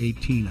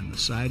 2018, and the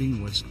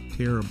siding was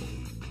terrible.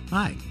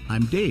 Hi,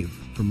 I'm Dave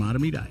from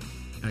Matamidi.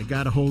 I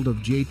got a hold of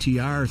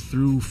JTR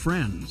through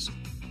friends.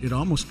 It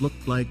almost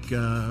looked like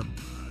a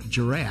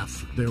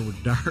giraffe. There were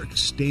dark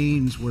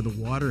stains where the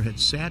water had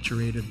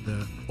saturated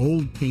the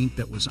old paint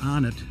that was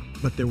on it,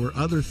 but there were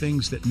other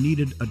things that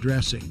needed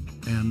addressing,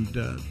 and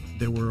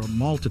there were a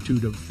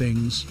multitude of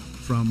things,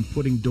 from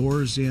putting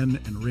doors in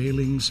and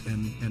railings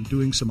and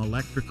doing some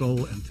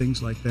electrical and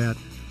things like that,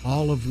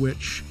 all of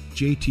which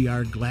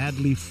JTR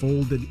gladly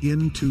folded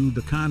into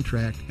the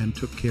contract and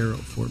took care of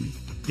for me.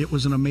 It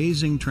was an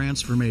amazing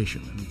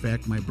transformation. In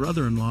fact, my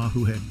brother-in-law,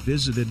 who had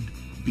visited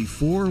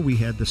before we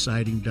had the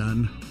siding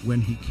done,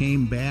 when he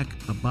came back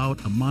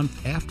about a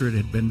month after it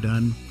had been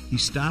done, he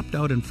stopped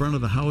out in front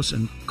of the house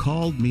and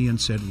called me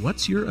and said,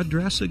 "What's your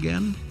address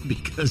again?"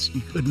 Because he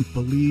couldn't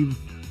believe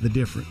the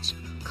difference.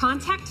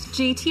 Contact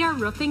JTR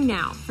Roofing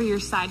now for your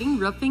siding,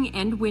 roofing,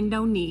 and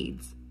window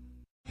needs.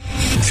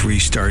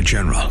 3-star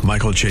General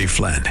Michael J.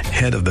 Flynn,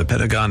 head of the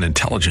Pentagon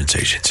Intelligence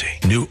Agency,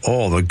 knew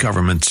all the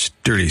government's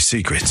dirty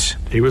secrets.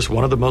 He was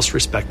one of the most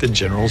respected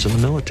generals in the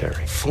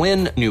military.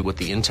 Flynn knew what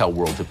the intel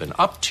world had been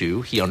up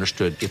to. He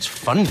understood its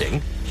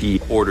funding. He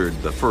ordered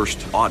the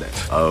first audit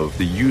of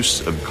the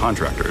use of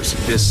contractors.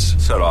 This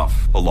set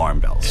off alarm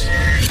bells.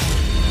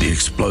 The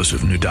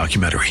explosive new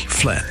documentary,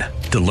 Flynn,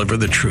 Deliver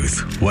the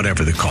Truth,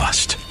 Whatever the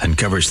Cost,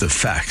 uncovers the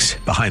facts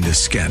behind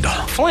this scandal.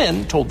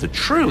 Flynn told the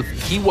truth.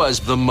 He was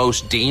the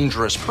most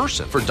dangerous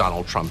person for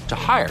Donald Trump to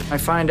hire. I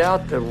find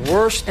out the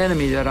worst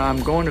enemy that I'm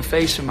going to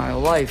face in my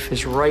life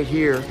is right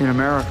here in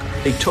America.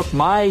 They took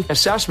my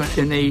assessment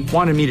and they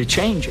wanted me to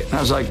change it. And I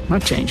was like, I'm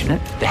not changing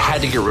it. They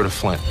had to get rid of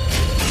Flynn.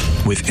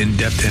 With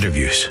in-depth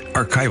interviews,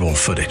 archival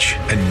footage,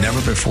 and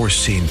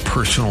never-before-seen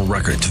personal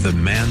records of the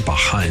man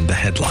behind the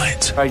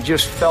headlines. I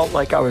just felt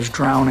like I was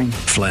drowning.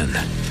 Flynn,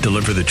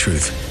 Deliver the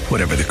Truth,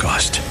 Whatever the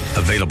Cost.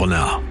 Available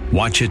now.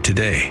 Watch it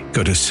today.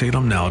 Go to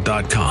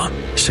salemnow.com.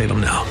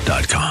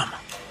 salemnow.com.